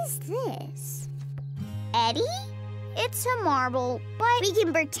 What is this? Eddie? It's a marble, but we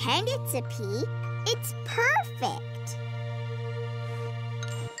can pretend it's a P. It's perfect.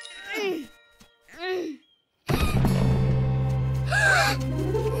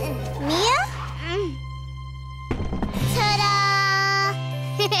 Mia? Ta-da!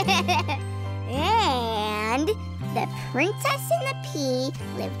 And the princess and the P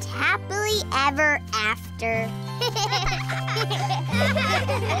lived happily ever after.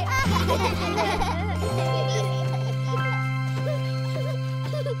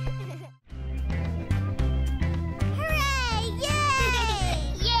 Hooray! Yay!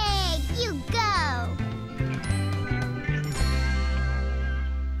 Yay! You go!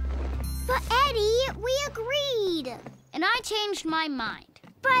 But Eddie, we agreed. And I changed my mind.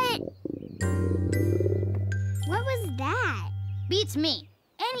 But What was that? Beats me.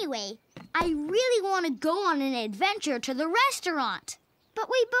 Anyway, I really want to go on an adventure to the restaurant. But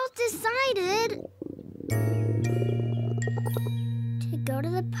we both decided to go to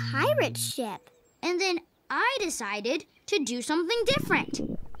the pirate ship. And then I decided to do something different.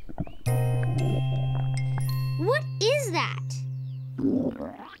 What is that?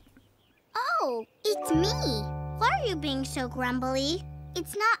 Oh, it's me. Why are you being so grumbly?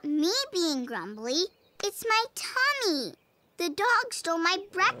 It's not me being grumbly. It's my tummy. The dog stole my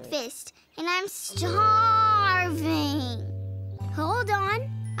breakfast, and I'm starving. Hold on.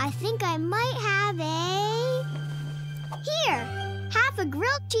 I think I might have a... Here, half a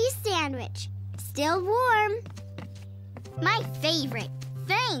grilled cheese sandwich. Still warm. My favorite.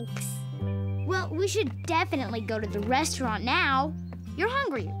 Thanks. Well, we should definitely go to the restaurant now. You're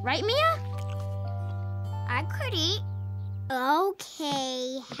hungry, right, Mia? I could eat.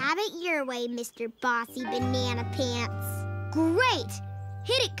 Okay, have it your way, Mr. Bossy Banana Pants. Great!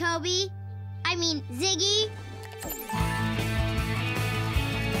 Hit it, Kobe. I mean, Ziggy.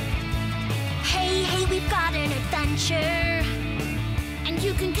 Hey, hey, we've got an adventure, and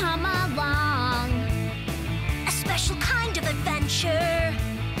you can come along. A special kind of adventure,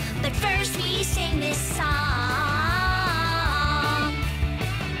 but first we sing this song.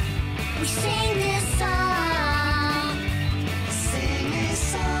 We sing this song. Sing this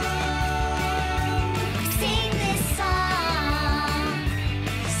song. We sing this song.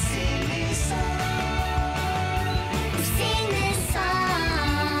 Sing this song. We sing this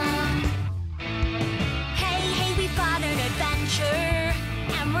song. Hey, hey, we've got an adventure,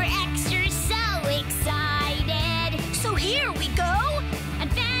 and we're extra so excited. So here we go,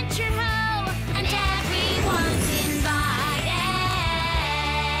 adventure ho, and everyone's invited.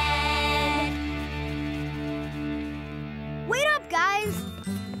 Wait up, guys!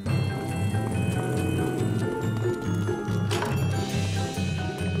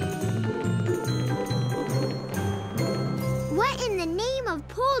 What in the name of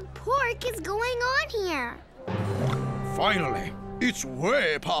pulled pork is going on here? Finally, it's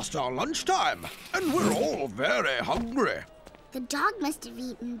way past our lunchtime, and we're all very hungry. The dog must have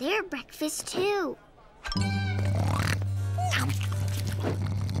eaten their breakfast too.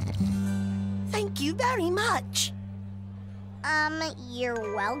 Thank you very much.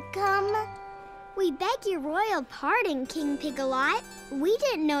 You're welcome. We beg your royal pardon, King Pig-a-Lot. We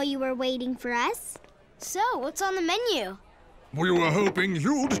didn't know you were waiting for us. So, what's on the menu? We were hoping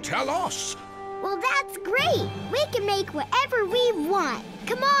you'd tell us. Well, that's great. We can make whatever we want.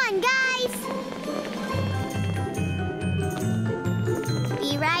 Come on, guys.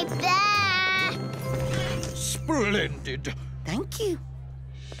 Be right back. Splendid. Thank you.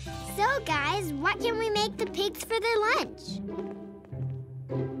 So, guys, what can we make the pigs for their lunch?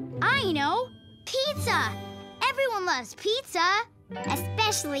 I know. Pizza. Everyone loves pizza.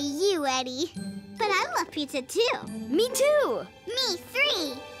 Especially you, Eddie. But I love pizza too. Me too. Me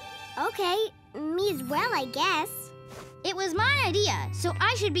 3. Okay, me as well, I guess. It was my idea, so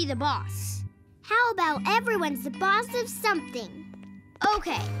I should be the boss. How about everyone's the boss of something?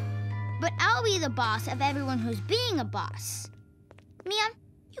 Okay, but I'll be the boss of everyone who's being a boss. Mia,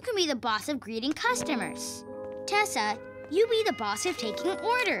 you can be the boss of greeting customers. Tessa, you be the boss of taking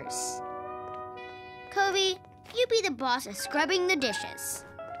orders. Kobe, you be the boss of scrubbing the dishes.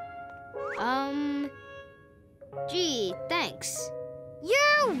 Gee, thanks.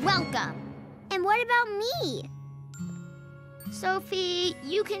 You're welcome. And what about me? Sophie,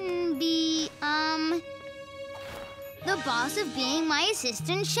 you can be, the boss of being my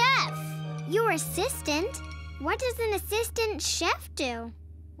assistant chef. Your assistant? What does an assistant chef do?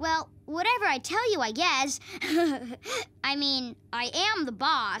 Well, whatever I tell you, I guess. I mean, I am the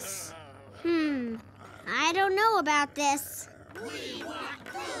boss. I don't know about this. We want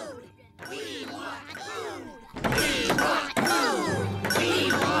food! We want food! We want food!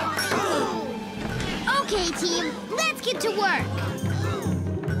 We want food! Okay, team, let's get to work.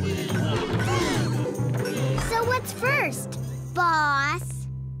 So what's first, boss?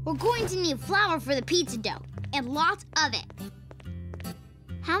 We're going to need flour for the pizza dough, and lots of it.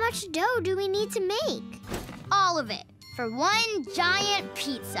 How much dough do we need to make? All of it, for one giant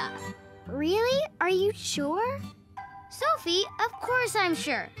pizza. Really? Are you sure? Sophie, of course I'm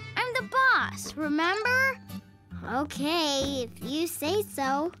sure. I'm the boss, remember? Okay, if you say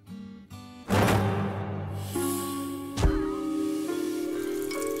so.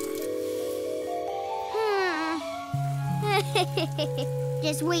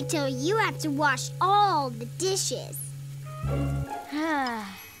 Just wait till you have to wash all the dishes. Hi,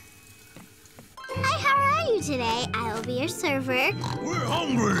 how are you today? I will be your server. We're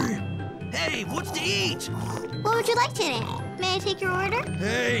hungry. Hey, what's to eat? What would you like today? May I take your order?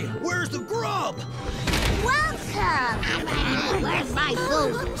 Hey, where's the grub? Welcome! Where's my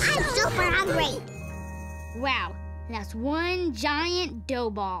food? I'm super hungry. Wow, that's one giant dough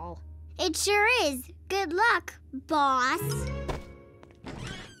ball. It sure is. Good luck, boss.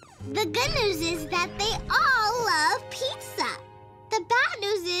 The good news is that they all love pizza. The bad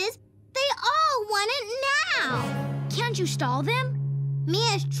news is they all want it now. Can't you stall them?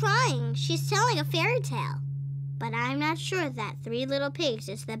 Mia's trying. She's telling a fairy tale. But I'm not sure that 3 little pigs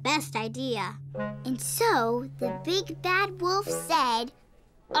is the best idea. And so the big bad wolf said,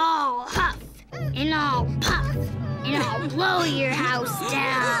 I'll huff, and I'll puff, and I'll blow your house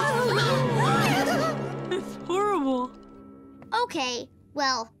down. It's horrible. Okay,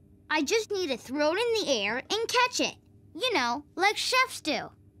 well, I just need to throw it in the air and catch it. You know, like chefs do.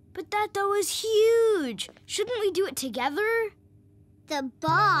 But that dough is huge. Shouldn't we do it together? the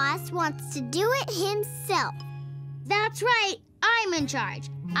boss wants to do it himself. That's right. I'm in charge.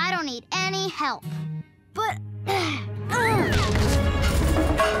 I don't need any help. But...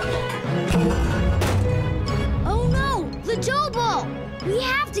 Oh no! The dough ball! We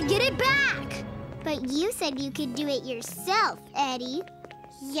have to get it back! But you said you could do it yourself, Eddie.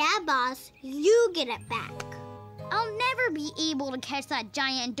 Yeah, boss. You get it back. I'll never be able to catch that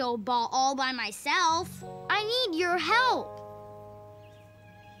giant dough ball all by myself. I need your help.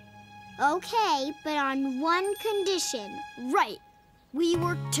 Okay, but on one condition. Right. We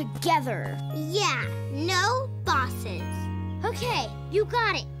work together. Yeah, no bosses. Okay, you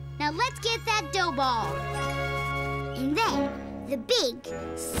got it. Now let's get that dough ball. And then the big,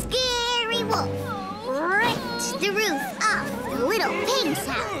 scary wolf ripped the roof off the little pig's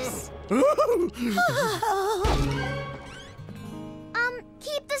house.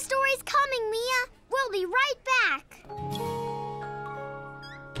 Keep the stories coming, Mia. We'll be right back.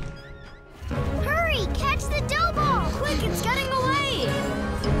 Hurry, catch the dough ball. Quick, it's getting away.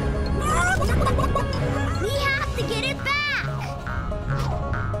 We have to get it back.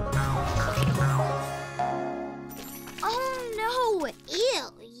 Oh, no. Ew,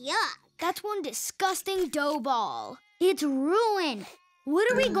 yuck. That's one disgusting dough ball. It's ruined.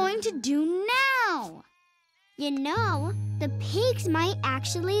 What are we going to do now? You know, the pigs might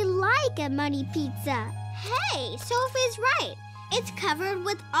actually like a muddy pizza. Hey, Sophie's right. It's covered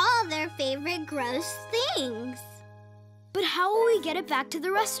with all their favorite gross things. But how will we get it back to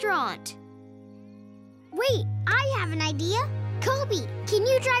the restaurant? Wait, I have an idea. Kobe, can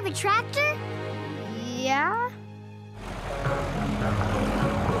you drive a tractor? Yeah?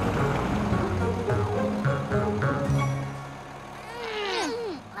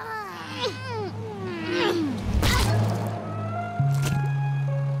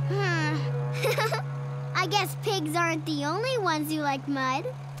 I guess pigs aren't the only ones who like mud.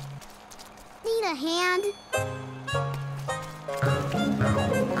 Need a hand?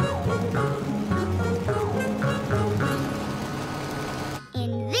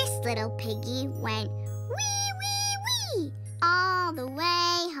 And this little piggy went wee, wee, wee all the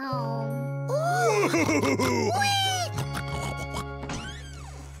way home.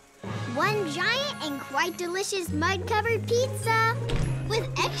 One giant and quite delicious mud-covered pizza with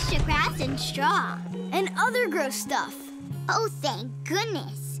extra grass and straw. And other gross stuff. Oh, thank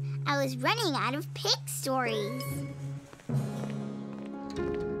goodness. I was running out of pig stories.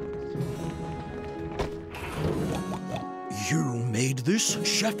 You made this,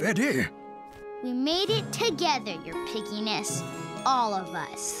 Chef Eddie? We made it together, your pigginess. All of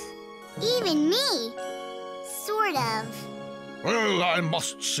us. Even me. Sort of. Well, I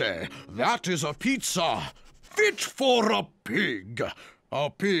must say, that is a pizza fit for a pig. A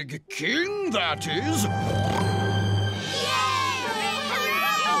pig king, that is.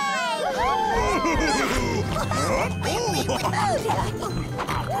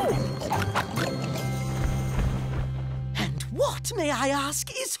 And what, may I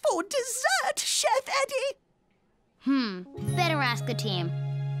ask, is for dessert, Chef Eddie? Better ask the team.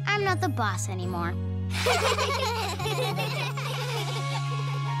 I'm not the boss anymore.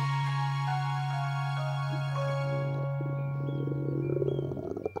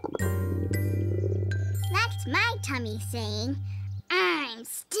 That's my tummy saying, I'm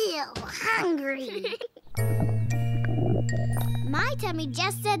still hungry. My tummy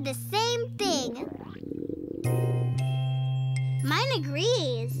just said the same thing. Mine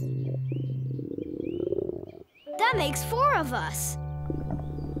agrees. That makes 4 of us.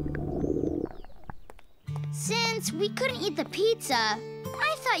 Since we couldn't eat the pizza,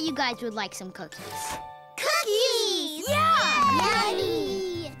 I thought you guys would like some cookies. Cookies! Yeah!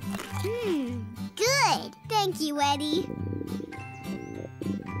 Yummy! Good. Thank you, Eddie.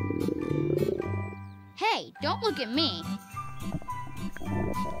 Hey, don't look at me.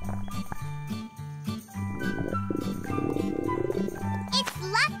 It's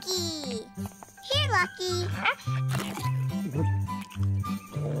Lucky. Here, Lucky.